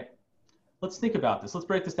signature, right? Let's think about this. Let's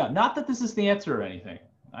break this down. Not that this is the answer or anything.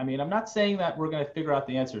 I mean, I'm not saying that we're going to figure out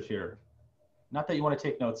the answers here. Not that you want to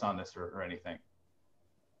take notes on this or anything.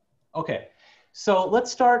 Okay, so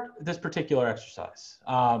let's start this particular exercise.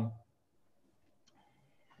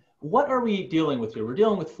 What are we dealing with here? We're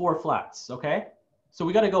dealing with 4 flats, okay? So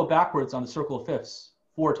we got to go backwards on the circle of fifths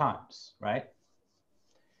 4 times, right?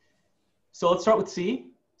 So let's start with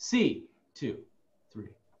C. C, 2, 3,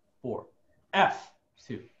 4. F,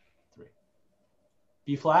 2, 3.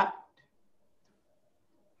 B flat,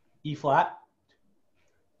 E flat,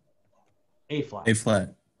 A flat. A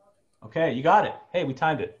flat. Okay, you got it. Hey, we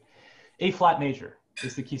timed it. A flat major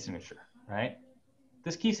is the key signature, right?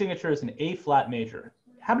 This key signature is an A flat major.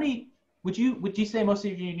 How many, would you say most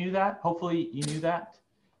of you knew that? Hopefully you knew that.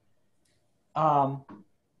 I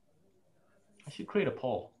should create a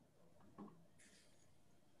poll.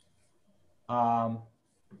 I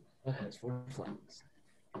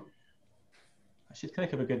should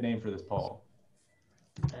think of a good name for this poll.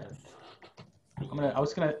 I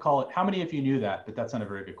was gonna call it, how many of you knew that? But that's not a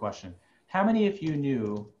very good question. How many of you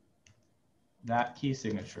knew that key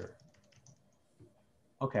signature?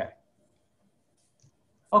 Okay.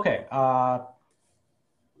 Okay.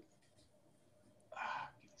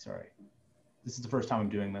 Sorry. This is the first time I'm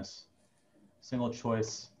doing this. Single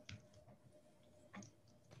choice.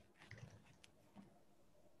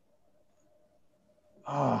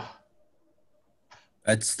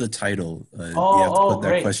 That's the title. You have to put that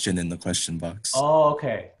great. question in the question box. Oh,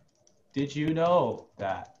 okay. Did you know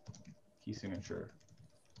that key signature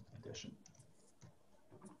addition?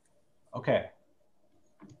 Okay.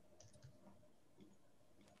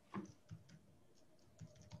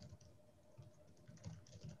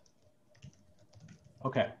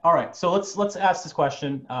 Okay. All right. So let's ask this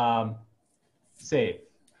question. Save.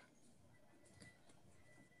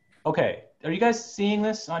 Okay. Are you guys seeing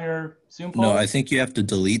this on your Zoom poll? No, I think you have to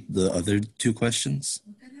delete the other 2 questions.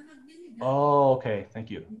 Oh, okay. Thank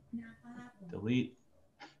you. Delete.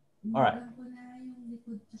 All right.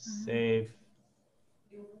 Save.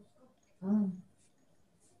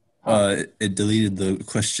 It deleted the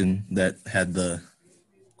question that had the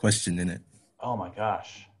question in it. Oh my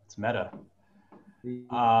gosh. It's meta.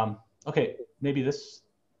 Okay. Maybe this.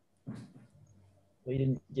 We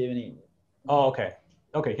didn't give any. Oh, okay.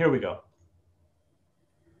 Okay. Here we go.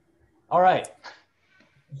 All right.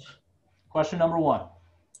 Question number 1.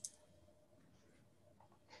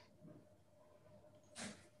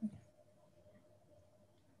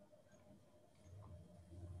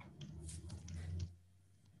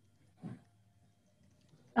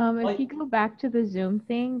 If you go back to the Zoom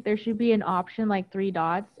thing, there should be an option like 3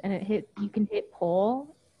 dots, and you can hit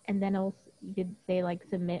poll, and then you could say like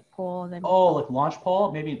submit poll, and then. Oh, like launch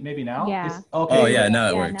poll? Maybe now? Yeah. Okay. Oh yeah, now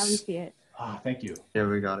it works. Now we see it. Thank you. Yeah,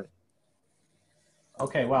 we got it.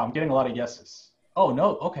 Okay, wow, I'm getting a lot of yeses. Oh,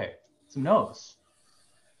 no, okay, some no's.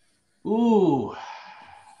 Ooh,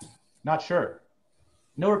 not sure.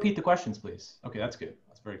 No, repeat the questions, please. Okay, that's good.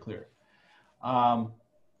 That's very clear.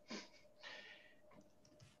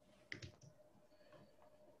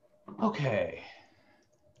 Okay.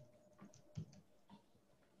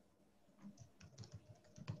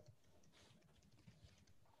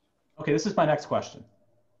 Okay, this is my next question.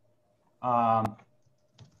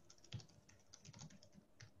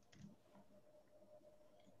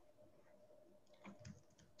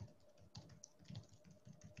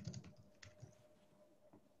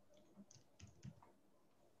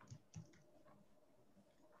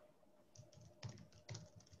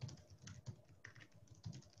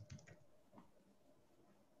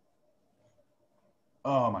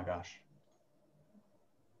 Oh my gosh.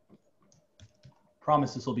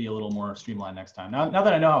 Promise this will be a little more streamlined next time. Now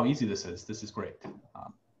that I know how easy this is great.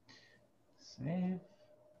 Save.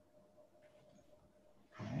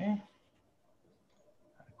 Okay.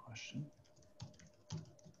 Got a question.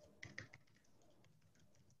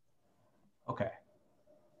 Okay.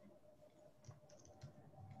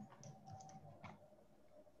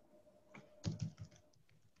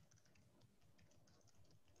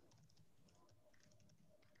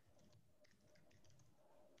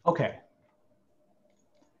 Okay.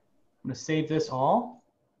 I'm going to save this all.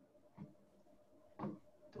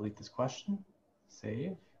 Delete this question.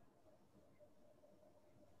 Save.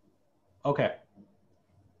 Okay.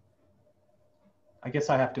 I guess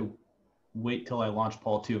I have to wait till I launch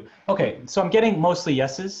poll 2. Okay, so I'm getting mostly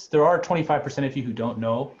yeses. There are 25% of you who don't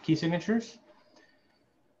know key signatures.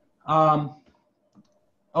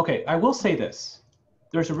 Okay, I will say this.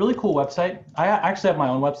 There's a really cool website. I actually have my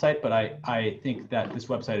own website, but I think that this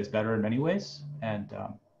website is better in many ways. And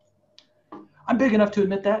I'm big enough to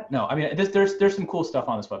admit that. No, I mean, there's some cool stuff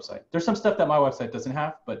on this website. There's some stuff that my website doesn't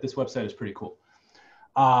have, but this website is pretty cool.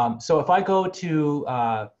 So if I go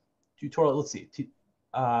to tutorial, let's see,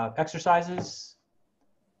 exercises,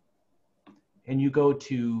 and you go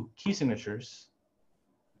to key signatures,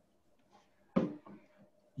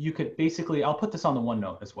 you could basically, I'll put this on the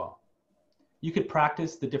OneNote as well. You could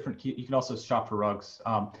practice the different key, you can also shop for rugs.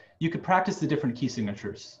 You could practice the different key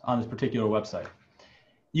signatures on this particular website.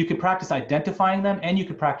 You could practice identifying them and you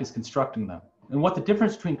could practice constructing them. And what the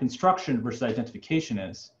difference between construction versus identification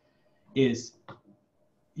is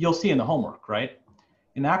you'll see in the homework, right?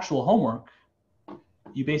 In the actual homework,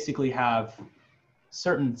 you basically have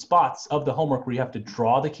certain spots of the homework where you have to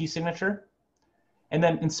draw the key signature. And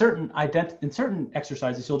then in certain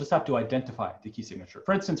exercises, you'll just have to identify the key signature.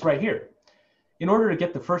 For instance, right here, in order to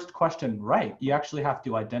get the first question right, you actually have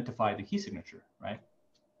to identify the key signature, right?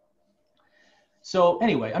 So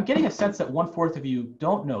anyway, I'm getting a sense that 1/4 of you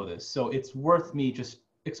don't know this, so it's worth me just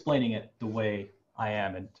explaining it the way I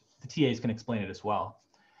am, and the TAs can explain it as well.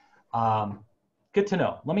 Good to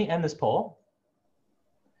know. Let me end this poll.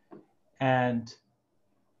 And,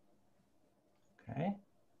 okay,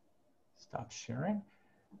 stop sharing.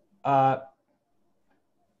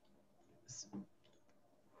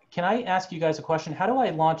 Can I ask you guys a question? How do I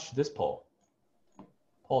launch this poll?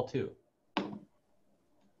 Poll 2. I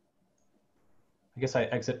guess I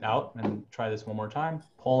exit out and try this one more time.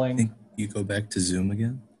 Polling. I think you go back to Zoom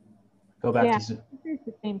again. Go back to Zoom. It's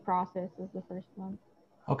the same process as the first one.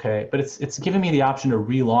 Okay, but it's giving me the option to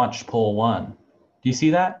relaunch poll 1. Do you see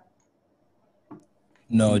that?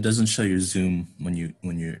 No, it doesn't show your Zoom when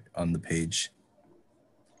you're on the page.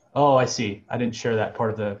 Oh, I see. I didn't share that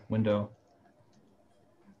part of the window.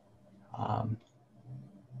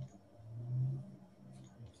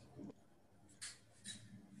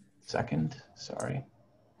 Second, sorry.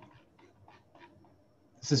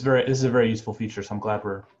 This is a very useful feature, so I'm glad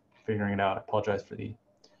we're figuring it out. I apologize for the,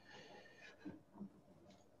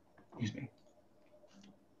 excuse me.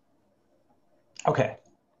 Okay,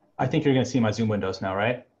 I think you're gonna see my Zoom windows now,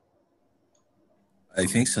 right? I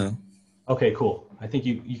think so. Okay, cool. I think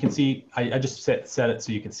you can see, I just set it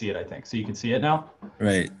so you can see it, I think. So you can see it now?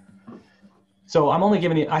 Right. So I'm only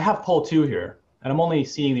giving I have poll 2 here, and I'm only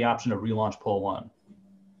seeing the option of relaunch poll 1.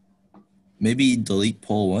 Maybe delete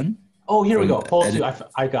poll 1? Oh, here we go. Poll 2. Edit.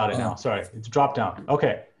 I got it now. Sorry, it's dropped down.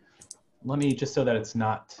 Okay. Let me, just so that it's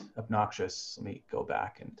not obnoxious, let me go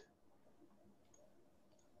back and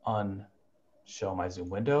unshow my Zoom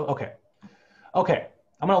window. Okay. Okay.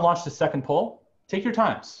 I'm going to launch the second poll. Take your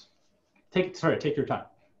times. Take your time.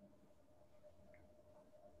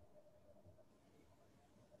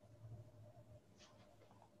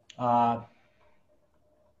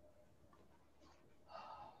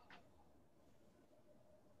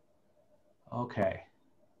 Okay.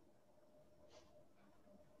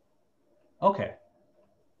 Okay.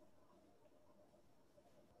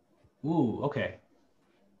 Ooh, okay.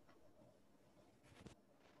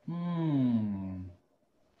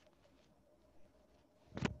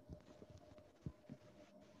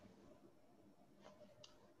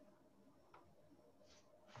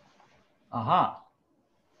 Aha.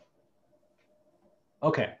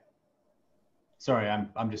 Okay. Sorry,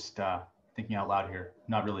 I'm just thinking out loud here.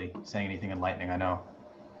 Not really saying anything enlightening, I know.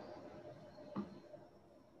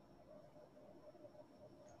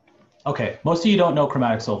 Okay, most of you don't know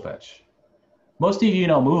chromatic solfege. Most of you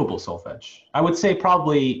know movable solfege. I would say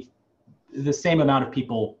probably the same amount of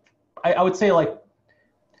people. I would say like,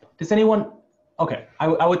 does anyone, okay,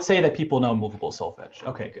 I would say that people know movable solfege.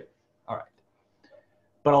 Okay, good, all right.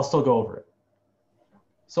 But I'll still go over it.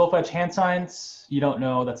 Solfege hand signs, you don't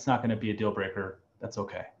know, that's not gonna be a deal breaker, that's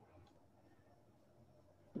okay.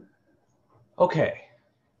 Okay,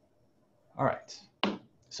 all right.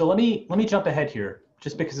 So let me jump ahead here,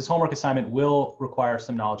 just because this homework assignment will require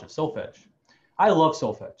some knowledge of solfege. I love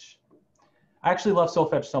solfege. I actually love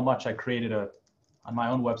solfege so much, I created on my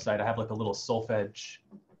own website, I have like a little solfege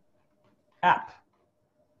app,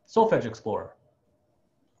 Solfege Explorer.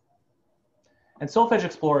 And Solfege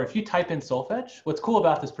Explorer, if you type in solfege, what's cool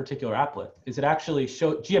about this particular applet is it actually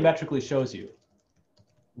geometrically shows you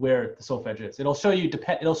where the solfege is. It'll show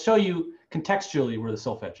you contextually where the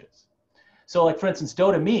solfege is. So like for instance,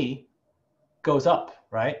 do to mi goes up,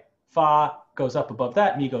 right? Fa goes up above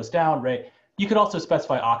that, mi goes down, right? You could also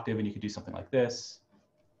specify octave and you could do something like this,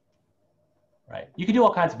 right? You can do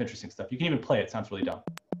all kinds of interesting stuff. You can even play it, sounds really dumb,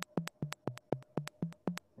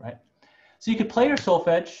 right? So you could play your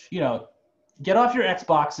solfege, you know, get off your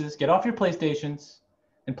Xboxes, get off your PlayStations,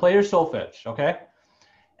 and play your solfege, okay?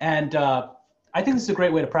 And I think this is a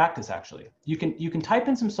great way to practice, actually. You can type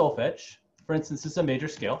in some solfege. For instance, this is a major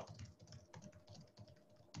scale.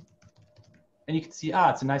 And you can see,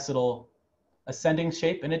 it's a nice little ascending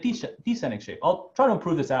shape and a descending shape. I'll try to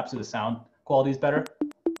improve this app so the sound quality is better.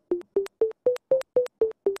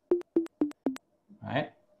 All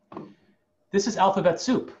right. This is alphabet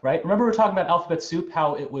soup, right? Remember we were talking about alphabet soup,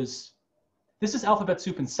 how it was, this is alphabet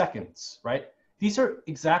soup in seconds, right? These are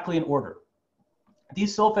exactly in order.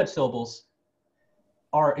 These solfege syllables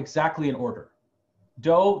are exactly in order.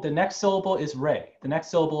 Do, the next syllable is re, the next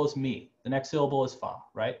syllable is mi, the next syllable is fa,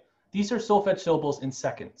 right? These are solfege syllables in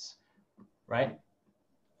seconds, right?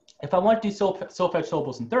 If I want to do solfege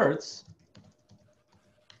syllables in thirds,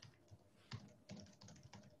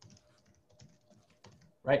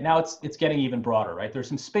 right, now it's getting even broader, right? There's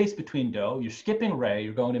some space between do, you're skipping re,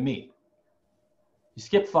 you're going to mi. You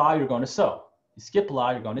skip fa, you're going to so. You skip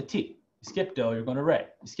la, you're going to ti. You skip do, you're going to re.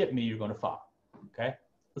 You skip mi, you're going to fa, okay?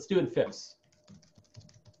 Let's do it in fifths.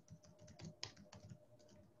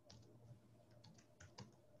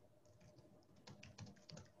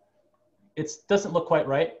 It doesn't look quite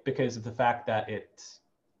right because of the fact that it's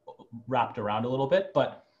wrapped around a little bit,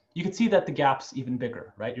 but you can see that the gap's even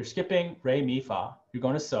bigger, right? You're skipping re, mi, fa, you're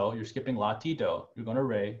going to so, you're skipping la, ti, do, you're going to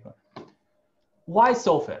re. Why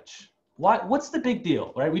solfege? What's the big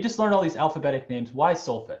deal, right? We just learned all these alphabetic names. Why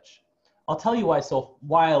solfege? I'll tell you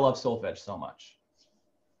why I love solfege so much.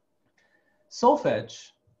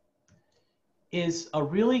 Solfege is a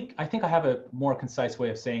really, I think I have a more concise way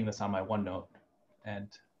of saying this on my OneNote,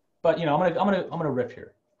 but you know, I'm gonna riff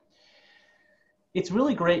here. It's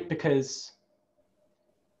really great because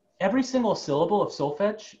every single syllable of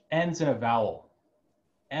solfege ends in a vowel,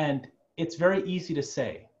 and it's very easy to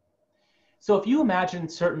say. So if you imagine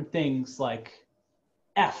certain things like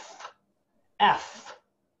F,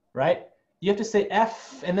 right? You have to say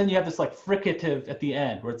F, and then you have this like fricative at the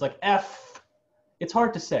end where it's like F. It's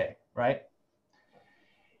hard to say, right?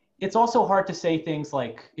 It's also hard to say things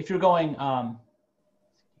like, if you're going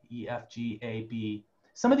E, F, G, A, B,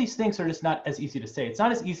 some of these things are just not as easy to say. It's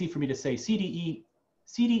not as easy for me to say C, D,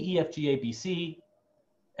 E, F, G, A, B, C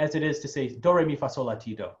as it is to say do, re, mi, fa, sol, la,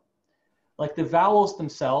 ti, do. Like the vowels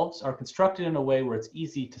themselves are constructed in a way where it's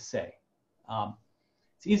easy to say.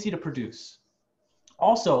 It's easy to produce.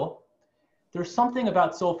 Also, there's something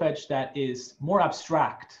about solfege that is more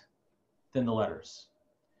abstract than the letters,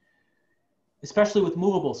 especially with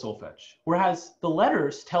movable solfege. Whereas the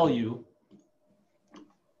letters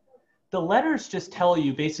just tell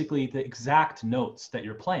you basically the exact notes that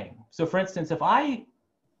you're playing. So for instance, if I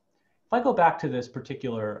go back to this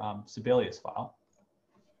particular Sibelius file,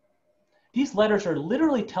 these letters are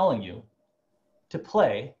literally telling you to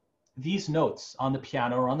play these notes on the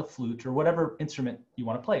piano or on the flute or whatever instrument you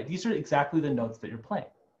want to play. These are exactly the notes that you're playing.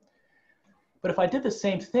 But if I did the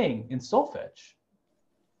same thing in solfege,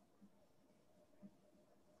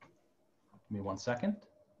 give me 1 second.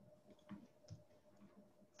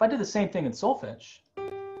 If I did the same thing in solfege,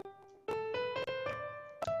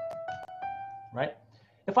 right?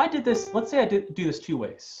 If I did this, let's say I do this two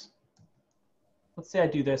ways. Let's say I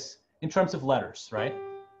do this in terms of letters, right?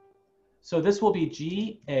 So this will be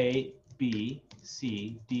G, A, B,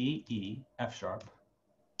 C, D, E, F sharp,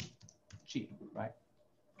 G, right?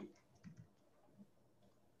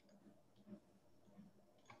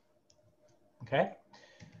 Okay.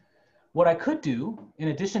 What I could do in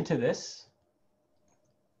addition to this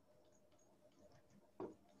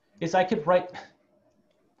is I could write,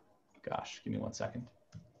 gosh, give me 1 second.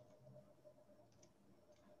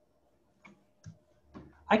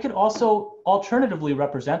 I could also alternatively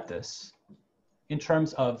represent this in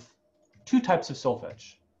terms of two types of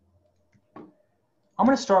solfege. I'm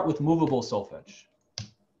going to start with movable solfege.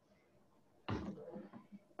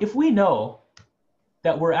 If we know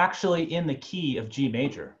that we're actually in the key of G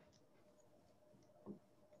major,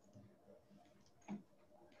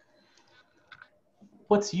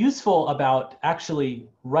 what's useful about actually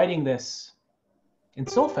writing this in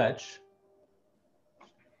solfege,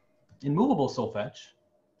 in movable solfege,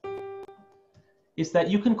 is that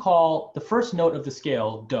you can call the first note of the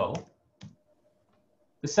scale do,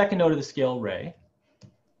 the second note of the scale re,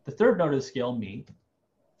 the third note of the scale mi,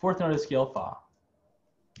 fourth note of the scale fa,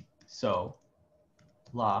 so,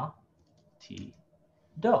 la, ti,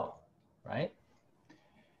 do, right?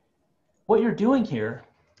 What you're doing here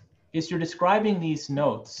is you're describing these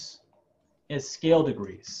notes as scale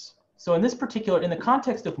degrees. So in this particular, in the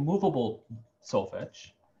context of movable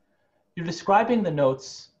solfege, you're describing the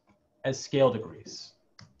notes as scale degrees.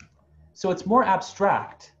 So it's more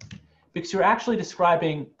abstract because you're actually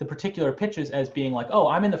describing the particular pitches as being like, oh,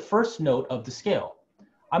 I'm in the first note of the scale.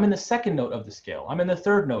 I'm in the second note of the scale. I'm in the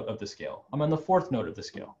third note of the scale. I'm on the fourth note of the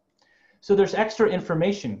scale. So there's extra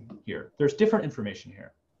information here. There's different information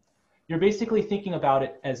here. You're basically thinking about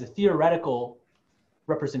it as a theoretical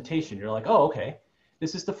representation. You're like, oh, okay,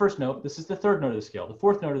 this is the first note. This is the third note of the scale, the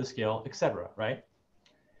fourth note of the scale, etc., right?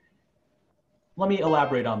 Let me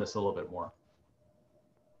elaborate on this a little bit more.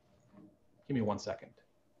 Give me 1 second.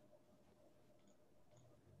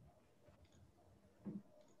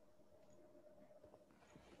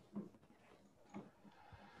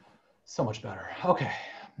 So much better. Okay.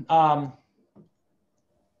 I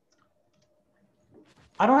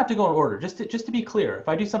don't have to go in order. Just to be clear, if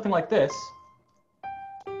I do something like this,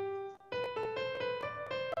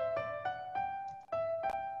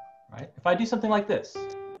 right? If I do something like this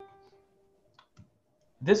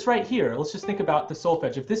right here, let's just think about the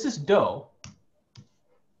solfege. If this is do,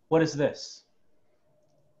 what is this?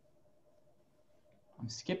 I'm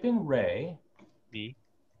skipping re. Mi.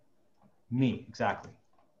 Mi, exactly.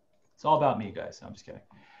 It's all about me, guys. I'm just kidding.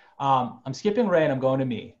 I'm skipping re and I'm going to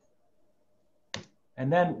mi.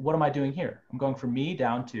 And then what am I doing here? I'm going from mi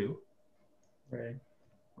down to Re.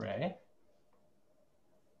 Re.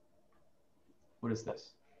 What is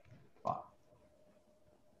this? Fa.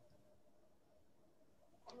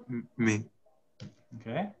 Mi.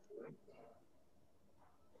 Okay.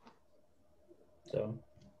 So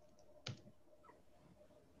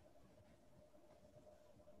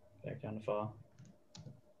back down to fa.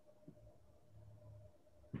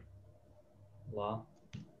 La.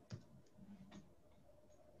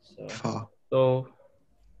 So Fa. Do,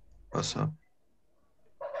 What's up?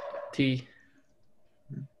 ti,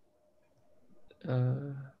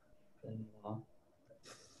 then la.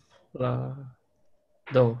 la,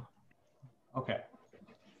 do. Okay.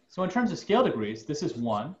 So in terms of scale degrees, this is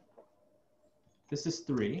 1. This is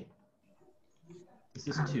 3. This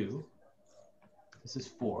is 2. This is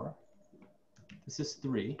 4. This is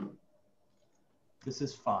 3. This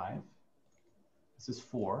is 5. This is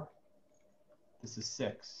 4. This is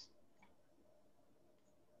 6.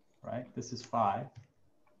 Right? This is 5.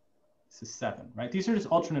 This is 7. Right? These are just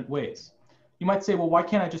alternate ways. You might say, well, why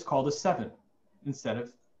can't I just call this 7 instead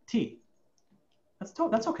of T?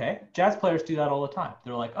 That's okay. Jazz players do that all the time.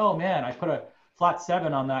 They're like, oh man, I put a flat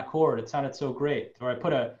 7 on that chord. It sounded so great. Or I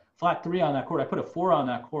put a flat 3 on that chord. I put a 4 on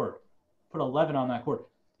that chord. Put 11 on that chord.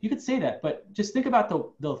 You could say that, but just think about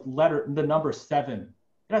the number 7.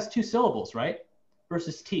 It has 2 syllables, right?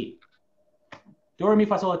 Versus T. Do, re, mi,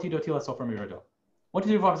 fa, sol, la, ti, do, ti, la, sol, fa, mi, re, do. 1, 2,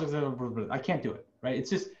 3, 4, 5, 6, 7, I can't do it, right? It's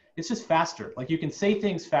just faster. Like you can say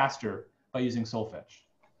things faster by using solfege.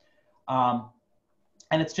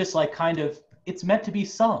 And it's just like kind of, it's meant to be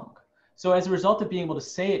sung. So as a result of being able to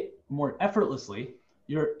say it more effortlessly,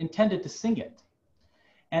 you're intended to sing it.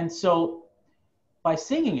 And so by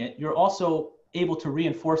singing it, you're also able to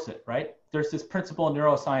reinforce it, right? There's this principle in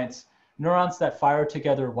neuroscience, neurons that fire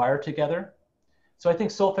together wire together. So I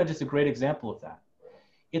think solfege is a great example of that.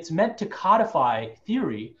 It's meant to codify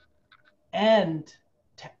theory and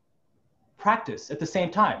practice at the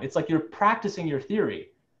same time. It's like you're practicing your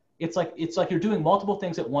theory. It's like you're doing multiple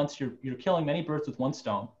things at once. You're killing many birds with one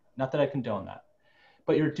stone. Not that I condone that,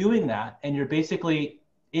 but you're doing that, and you're basically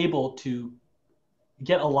able to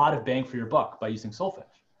get a lot of bang for your buck by using solfege.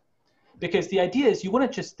 Because the idea is you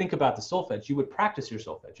wouldn't just think about the solfege, you would practice your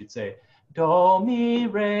solfege. You'd say, do, mi,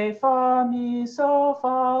 re, fa, mi, so, fa,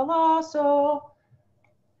 la, so.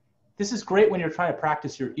 This is great when you're trying to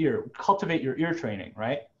practice your ear, cultivate your ear training,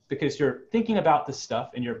 right? Because you're thinking about this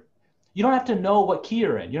stuff and you don't have to know what key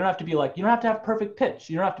you're in. You don't have to be like, you don't have to have perfect pitch.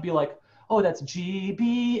 You don't have to be like, oh, that's G,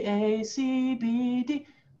 B, A, C, B, D.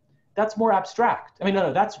 That's more abstract. I mean,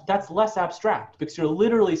 no, that's less abstract because you're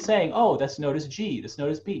literally saying, oh, this note is G, this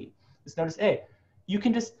note is B, this note is A. You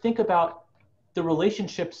can just think about the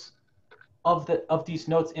relationships of these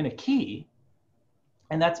notes in a key,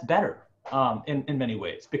 and that's better in many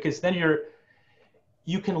ways, because then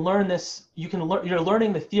you can learn this. You're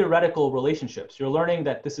learning the theoretical relationships. You're learning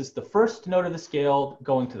that this is the first note of the scale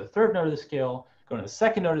going to the third note of the scale, going to the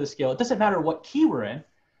second note of the scale. It doesn't matter what key we're in.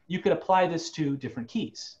 You could apply this to different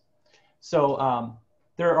keys. So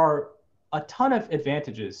there are a ton of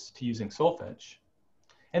advantages to using solfege.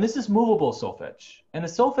 And this is movable solfege. And the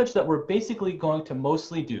solfege that we're basically going to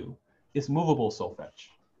mostly do is movable solfege.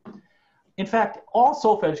 In fact, all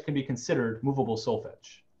solfege can be considered movable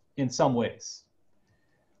solfege in some ways.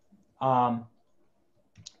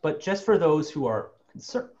 But just for those who are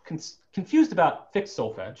confused about fixed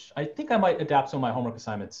solfege, I think I might adapt some of my homework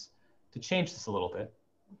assignments to change this a little bit.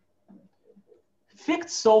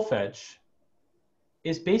 Fixed solfege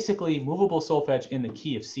is basically movable solfege in the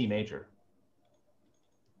key of C major.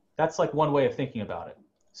 That's like one way of thinking about it.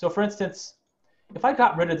 So for instance, if I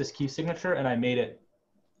got rid of this key signature and I made it,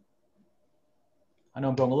 I know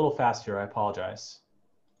I'm going a little fast here, I apologize.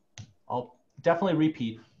 I'll definitely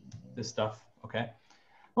repeat this stuff, okay?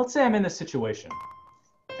 Let's say I'm in this situation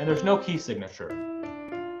and there's no key signature.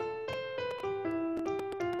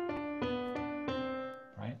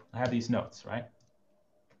 Right? I have these notes, right?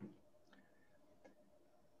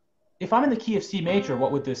 If I'm in the key of C major,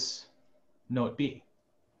 what would this note be?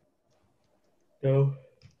 Do.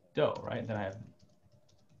 Do, right? Then I have,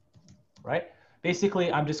 right?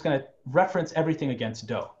 Basically, I'm just going to reference everything against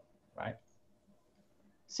do, right?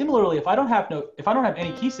 Similarly, if I don't have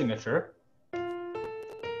any key signature,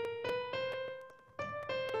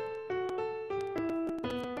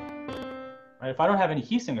 right? If I don't have any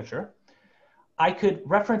key signature, I could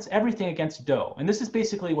reference everything against do, and this is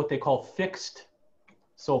basically what they call fixed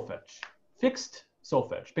solfege. Fixed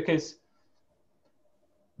solfege, because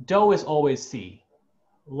do is always C.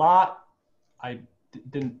 La,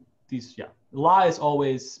 La is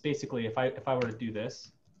always basically, if I were to do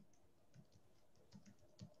this,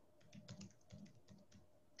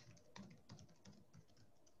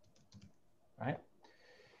 right?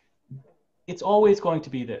 It's always going to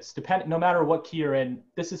be this, no matter what key you're in,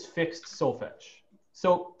 this is fixed solfege.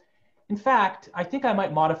 So in fact, I think I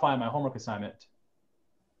might modify my homework assignment.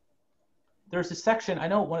 There's a section, I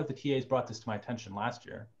know one of the TAs brought this to my attention last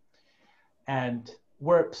year, and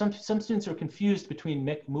where some students are confused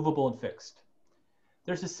between movable and fixed.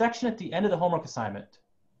 There's a section at the end of the homework assignment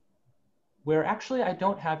where actually I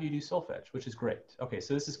don't have you do solfege, which is great. Okay,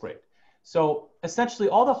 so this is great. So essentially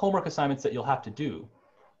all the homework assignments that you'll have to do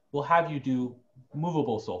will have you do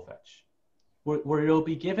movable solfege, where you'll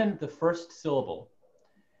be given the first syllable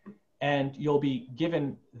and you'll be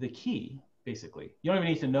given the key, basically. You don't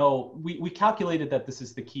even need to know, we calculated that this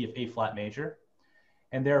is the key of A flat major,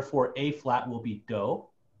 and therefore A flat will be do.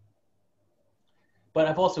 But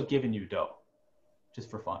I've also given you do, just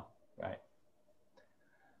for fun, right?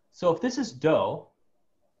 So if this is do,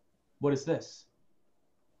 what is this?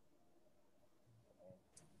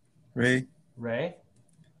 Re. Re.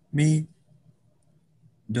 Mi.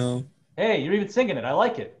 Do. Hey, you're even singing it. I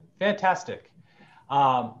like it. Fantastic.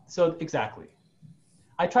 So exactly.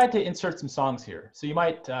 I tried to insert some songs here, so you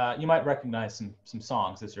might recognize some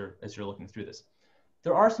songs as you're looking through this.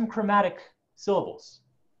 There are some chromatic syllables.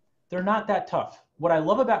 They're not that tough. What I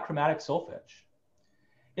love about chromatic solfege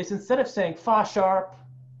is instead of saying fa sharp,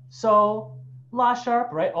 so, la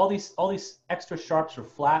sharp, right? All these extra sharps or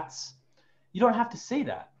flats, you don't have to say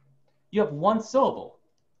that. You have one syllable.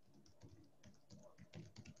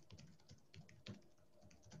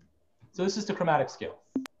 So this is the chromatic scale.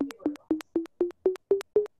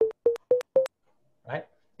 Right?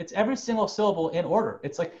 It's every single syllable in order.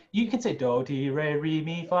 It's like, you can say do, ti, re, re,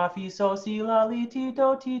 mi, fa, fi, so, si, la, li, ti,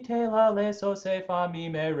 do, ti, te, la, le, so, se, fa, mi,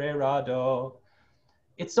 me, re, ra, do.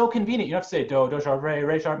 It's so convenient. You don't have to say do, do sharp,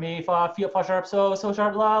 re sharp, mi, fa, sharp, so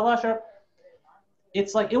sharp, la sharp.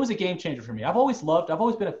 It's like, it was a game changer for me. I've always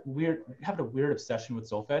been having a weird obsession with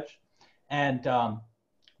solfege. And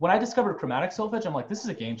when I discovered chromatic solfege, I'm like, this is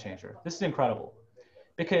a game changer. This is incredible.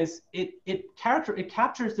 because it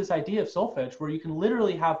captures this idea of solfege where you can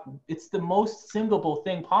literally have, it's the most singable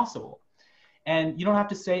thing possible. And you don't have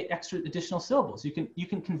to say additional syllables. You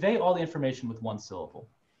can convey all the information with one syllable.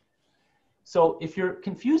 So if you're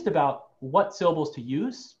confused about what syllables to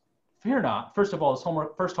use, fear not. First of all, this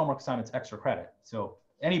first homework assignment's extra credit. So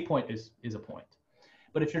any point is a point.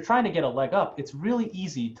 But if you're trying to get a leg up, it's really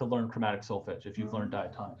easy to learn chromatic solfege if you've learned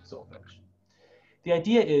diatonic solfege. The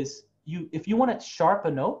idea is, if you want to sharp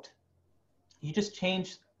a note, you just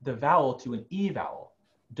change the vowel to an E vowel.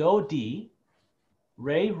 Do, D,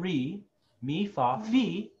 re, re, mi, fa,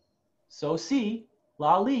 fi, so, si,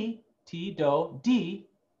 la, li, ti, do, di,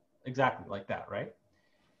 exactly like that, right?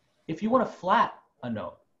 If you want to flat a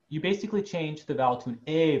note, you basically change the vowel to an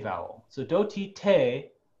A vowel. So do, ti,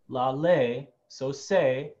 te, la, le, so,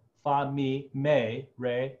 se, fa, mi, me,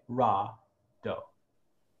 re, ra, do,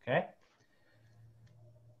 okay?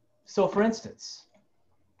 So for instance,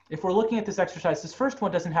 if we're looking at this exercise, this first one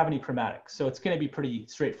doesn't have any chromatics, so it's going to be pretty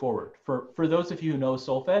straightforward. For those of you who know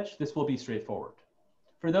solfege, this will be straightforward.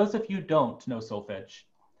 For those of you who don't know solfege,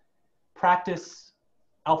 practice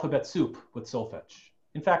alphabet soup with solfege.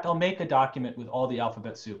 In fact, I'll make a document with all the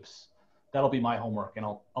alphabet soups. That'll be my homework, and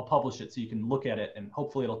I'll publish it so you can look at it, and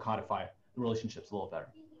hopefully it'll codify the relationships a little better.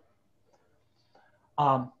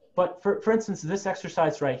 But for instance, this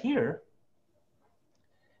exercise right here,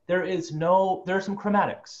 there are some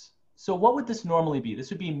chromatics. So what would this normally be? This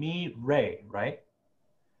would be mi, re, right?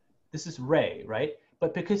 This is re, right?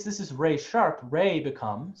 But because this is re sharp, re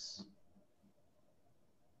becomes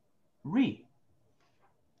re.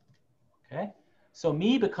 Okay? So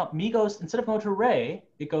mi goes, instead of going to re,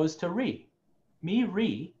 it goes to re. Mi,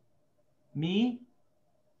 re, mi,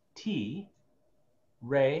 ti,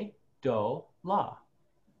 re, do, la.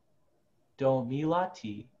 Do, mi, la,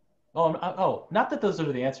 ti. Oh, not that those are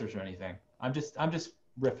the answers or anything. I'm just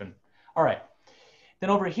riffing. All right. Then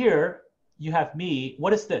over here, you have mi.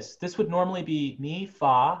 What is this? This would normally be mi,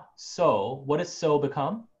 fa, so. What does so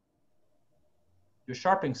become? You're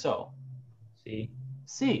sharping so. Si.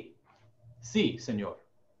 Si. Si, senor.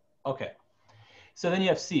 Okay. So then you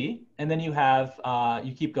have si, and then you have,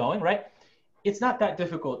 you keep going, right? It's not that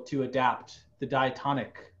difficult to adapt the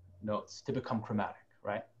diatonic notes to become chromatic,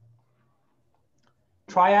 right?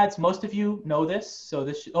 Triads, most of you know this. So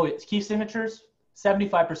this, it's key signatures.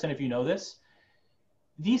 75% of you know this.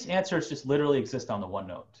 These answers just literally exist on the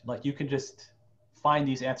OneNote. Like you can just find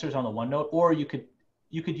these answers on the OneNote, or you could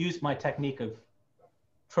use my technique of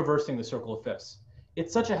traversing the circle of fifths.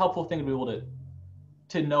 It's such a helpful thing to be able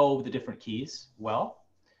to know the different keys well.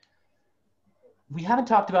 We haven't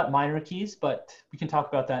talked about minor keys, but we can talk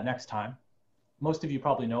about that next time. Most of you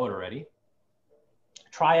probably know it already.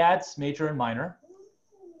 Triads, major and minor.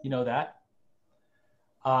 You know that.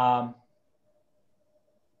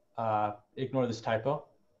 Ignore this typo.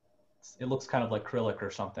 It looks kind of like Cyrillic or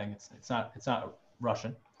something. It's not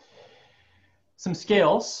Russian. Some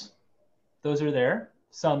scales, those are there.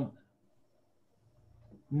 Some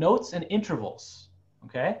notes and intervals,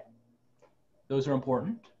 okay? Those are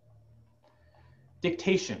important.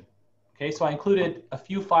 Dictation, okay? So I included a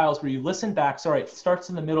few files where you listen back. Sorry, it starts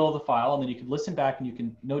in the middle of the file, and then you can listen back and you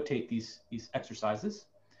can notate these exercises.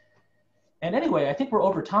 And anyway, I think we're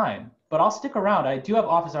over time, but I'll stick around. I do have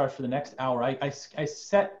office hours for the next hour. I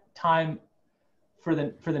set time for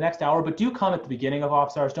the next hour, but do come at the beginning of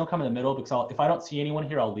office hours. Don't come in the middle, because if I don't see anyone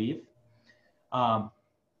here, I'll leave.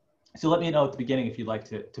 So let me know at the beginning if you'd like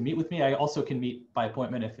to meet with me. I also can meet by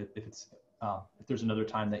appointment if there's another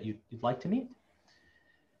time that you'd like to meet.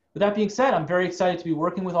 With that being said, I'm very excited to be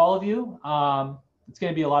working with all of you. It's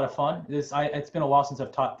going to be a lot of fun. It's been a while since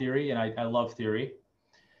I've taught theory, and I love theory.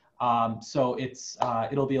 So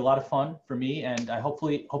it'll be a lot of fun for me, and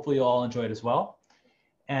hopefully you'll all enjoy it as well.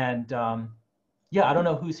 And yeah, I don't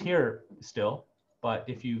know who's here still, but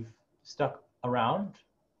if you've stuck around,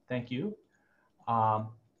 thank you.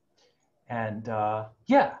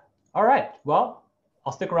 Yeah, all right. Well,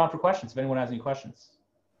 I'll stick around for questions if anyone has any questions.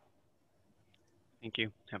 Thank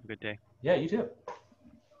you. Have a good day. Yeah, you too.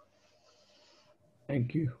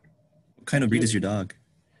 Thank you. What kind of breed is your dog?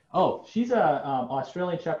 Oh, she's a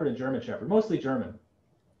Australian Shepherd and German Shepherd, mostly German.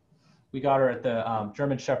 We got her at the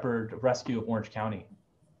German Shepherd Rescue of Orange County.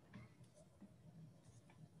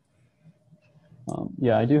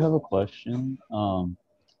 Yeah, I do have a question.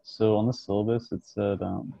 So on the syllabus, it said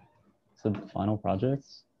final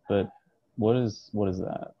projects, but what is that? What does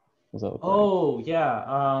that look like?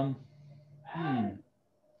 Yeah.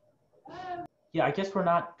 Yeah, I guess we're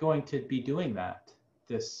not going to be doing that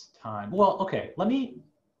this time. Well, okay,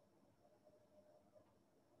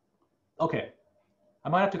 okay, I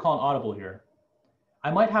might have to call an audible here.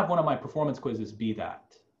 I might have one of my performance quizzes be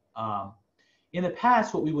that. In the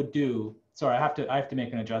past, what we would do, sorry, I have to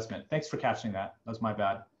make an adjustment. Thanks for catching that. That was my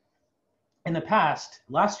bad. In the past,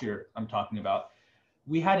 last year I'm talking about,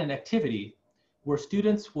 we had an activity where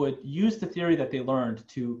students would use the theory that they learned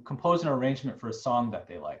to compose an arrangement for a song that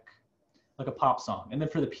they like a pop song. And then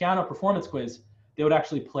for the piano performance quiz, they would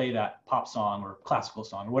actually play that pop song or classical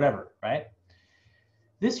song or whatever, right?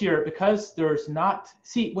 This year, because there's not,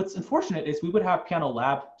 see, what's unfortunate is we would have piano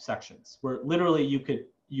lab sections where literally you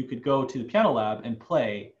could go to the piano lab and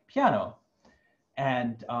play piano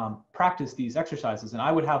and practice these exercises. And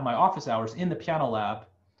I would have my office hours in the piano lab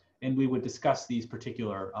and we would discuss these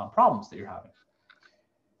particular problems that you're having.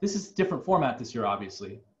 This is a different format this year,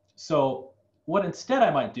 obviously. So what instead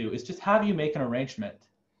I might do is just have you make an arrangement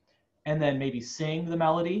and then maybe sing the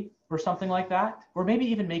melody or something like that, or maybe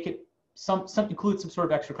even make it include some sort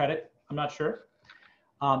of extra credit, I'm not sure,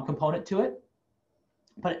 component to it.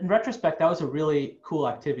 But in retrospect, that was a really cool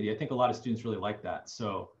activity. I think a lot of students really like that.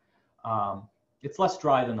 So it's less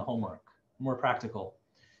dry than the homework, more practical.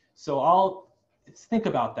 So I'll think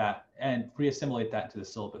about that and re-assimilate that into the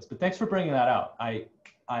syllabus. But thanks for bringing that out.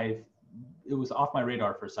 It was off my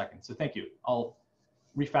radar for a second, so thank you. I'll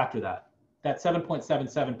refactor that. That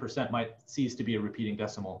 7.77% might cease to be a repeating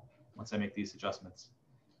decimal once I make these adjustments.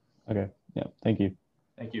 Okay, yeah, thank you.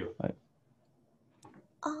 Thank you. Bye.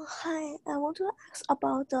 Hi, I want to ask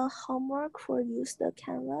about the homework for use the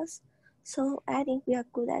canvas. So I think we are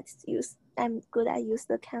good at I'm good at use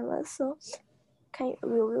the canvas. So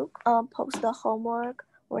will you post the homework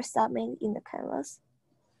or submit in the canvas?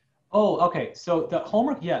 Oh, okay. So the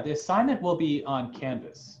homework, yeah, the assignment will be on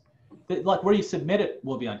Canvas. Like where you submit it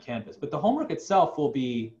will be on Canvas, but the homework itself will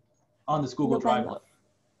be on this Google Drive link.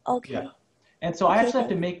 Okay. Yeah. And so I actually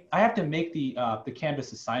have to make the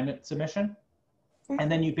Canvas assignment submission, and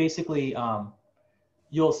then you basically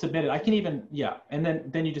you'll submit it. I can even and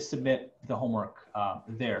then you just submit the homework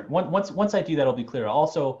there. Once I do that, it'll be clear. I'll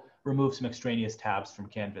also remove some extraneous tabs from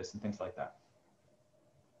Canvas and things like that.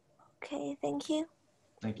 Okay, thank you.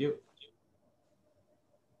 Thank you.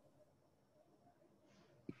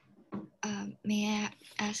 May I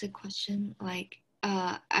ask a question? Like,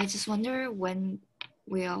 I just wonder when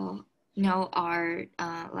we'll know our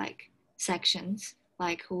like sections,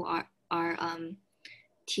 like who our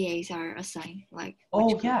TAs are assigned. Like.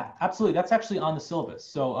 Oh yeah, absolutely. That's actually on the syllabus.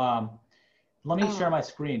 So let me share my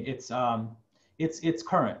screen. It's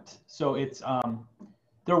current. So it's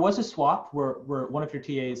there was a swap where one of your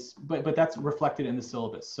TAs, but that's reflected in the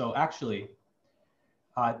syllabus. So actually,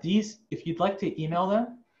 these, if you'd like to email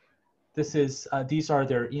them, these are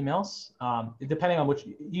their emails. Depending on which,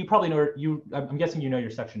 you probably know, I'm guessing you know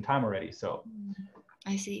your section time already. So.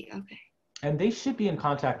 I see. Okay. And they should be in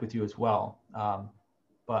contact with you as well.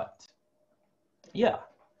 But yeah,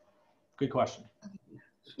 good question.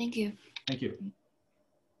 Thank you. Thank you.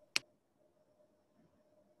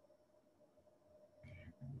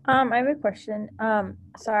 I have a question.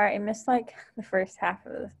 Sorry, I missed like the first half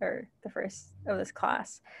of this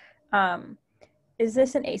class. Is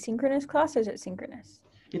this an asynchronous class or is it synchronous?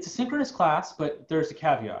 It's a synchronous class, but there's a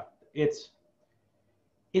caveat.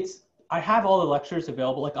 I have all the lectures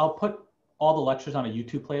available. Like I'll put all the lectures on a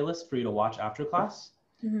YouTube playlist for you to watch after class.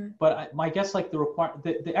 Mm-hmm. But my guess, like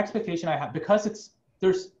the expectation I have, because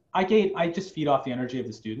I just feed off the energy of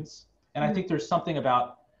the students. And I think there's something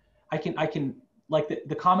about, I can like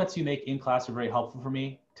the comments you make in class are very helpful for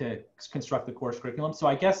me to construct the course curriculum. So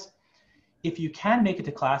I guess if you can make it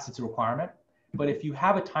to class, it's a requirement. But if you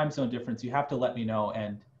have a time zone difference, you have to let me know,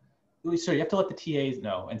 and sorry, you have to let the TAs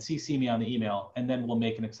know and CC me on the email, and then we'll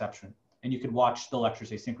make an exception. And you could watch the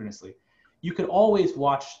lectures asynchronously. You could always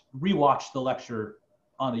rewatch the lecture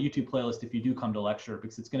on the YouTube playlist if you do come to lecture,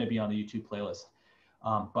 because it's going to be on the YouTube playlist.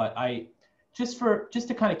 But just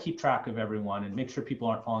to kind of keep track of everyone and make sure people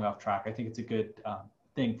aren't falling off track, I think it's a good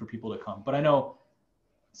thing for people to come. But I know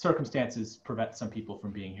circumstances prevent some people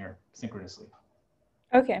from being here synchronously.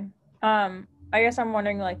 Okay. I guess I'm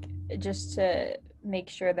wondering, like, just to make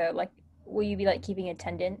sure that, like, will you be like keeping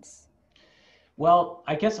attendance? Well,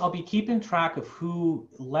 I guess I'll be keeping track of who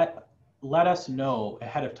let us know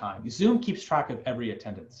ahead of time. Zoom keeps track of every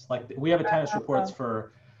attendance. Like we have attendance reports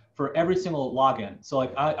for every single login. So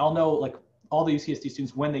like I'll know like all the UCSD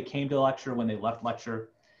students when they came to the lecture, when they left lecture.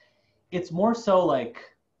 It's more so like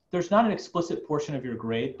there's not an explicit portion of your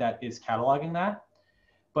grade that is cataloging that,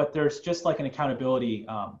 but there's just like an accountability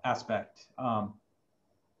aspect.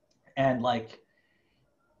 And like,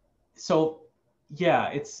 so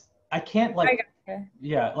yeah, I can't like,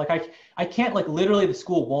 yeah, like I can't like literally the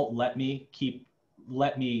school won't let me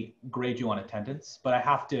grade you on attendance, but I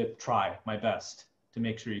have to try my best to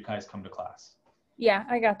make sure you guys come to class. Yeah,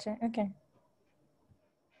 I gotcha. Okay.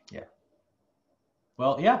 Yeah.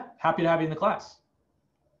 Well, yeah, happy to have you in the class.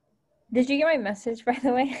 Did you get my message, by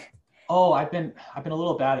the way? Oh, I've been a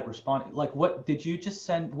little bad at responding. Like, what did you just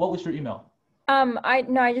send? What was your email?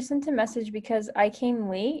 I just sent a message because I came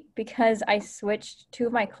late because I switched two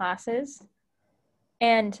of my classes,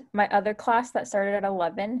 and my other class that started at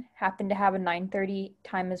 11 happened to have a 9:30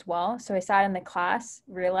 time as well. So I sat in the class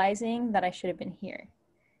realizing that I should have been here.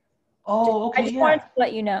 Oh, okay, I just yeah. wanted to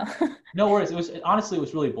let you know. No worries. Honestly, it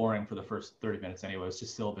was really boring for the first 30 minutes anyway. It was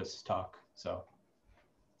just syllabus talk. So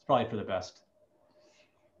it's probably for the best.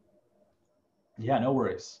 Yeah, no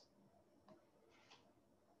worries.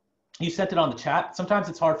 You sent it on the chat. Sometimes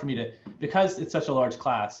it's hard for me to, because it's such a large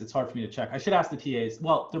class, it's hard for me to check. I should ask the TAs.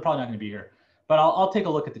 Well, they're probably not going to be here, but I'll take a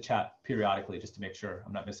look at the chat periodically just to make sure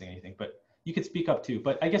I'm not missing anything. But you could speak up too.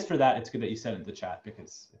 But I guess for that, it's good that you sent it in the chat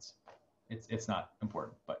because it's not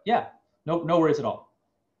important. But yeah, no worries at all.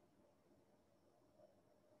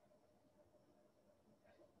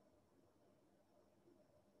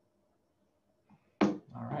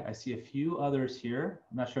 All right, I see a few others here.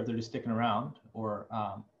 I'm not sure if they're just sticking around or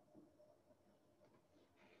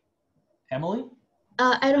Emily?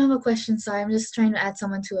 I don't have a question, sorry. I'm just trying to add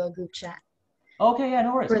someone to a group chat. Okay, yeah,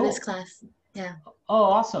 no worries. For Cool. this class, yeah. Oh,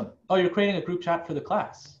 awesome. Oh, you're creating a group chat for the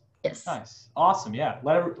class. Yes. Nice. Awesome, yeah.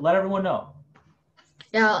 Let everyone know.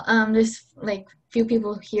 Yeah, there's like few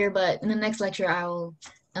people here, but in the next lecture, I will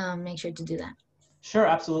make sure to do that. Sure,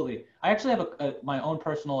 absolutely. I actually have my own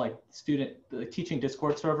personal student teaching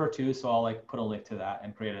Discord server too, so I'll put a link to that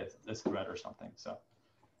and create a thread or something. So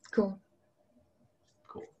cool.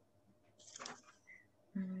 Cool.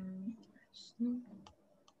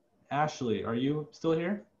 Ashley, are you still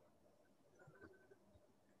here?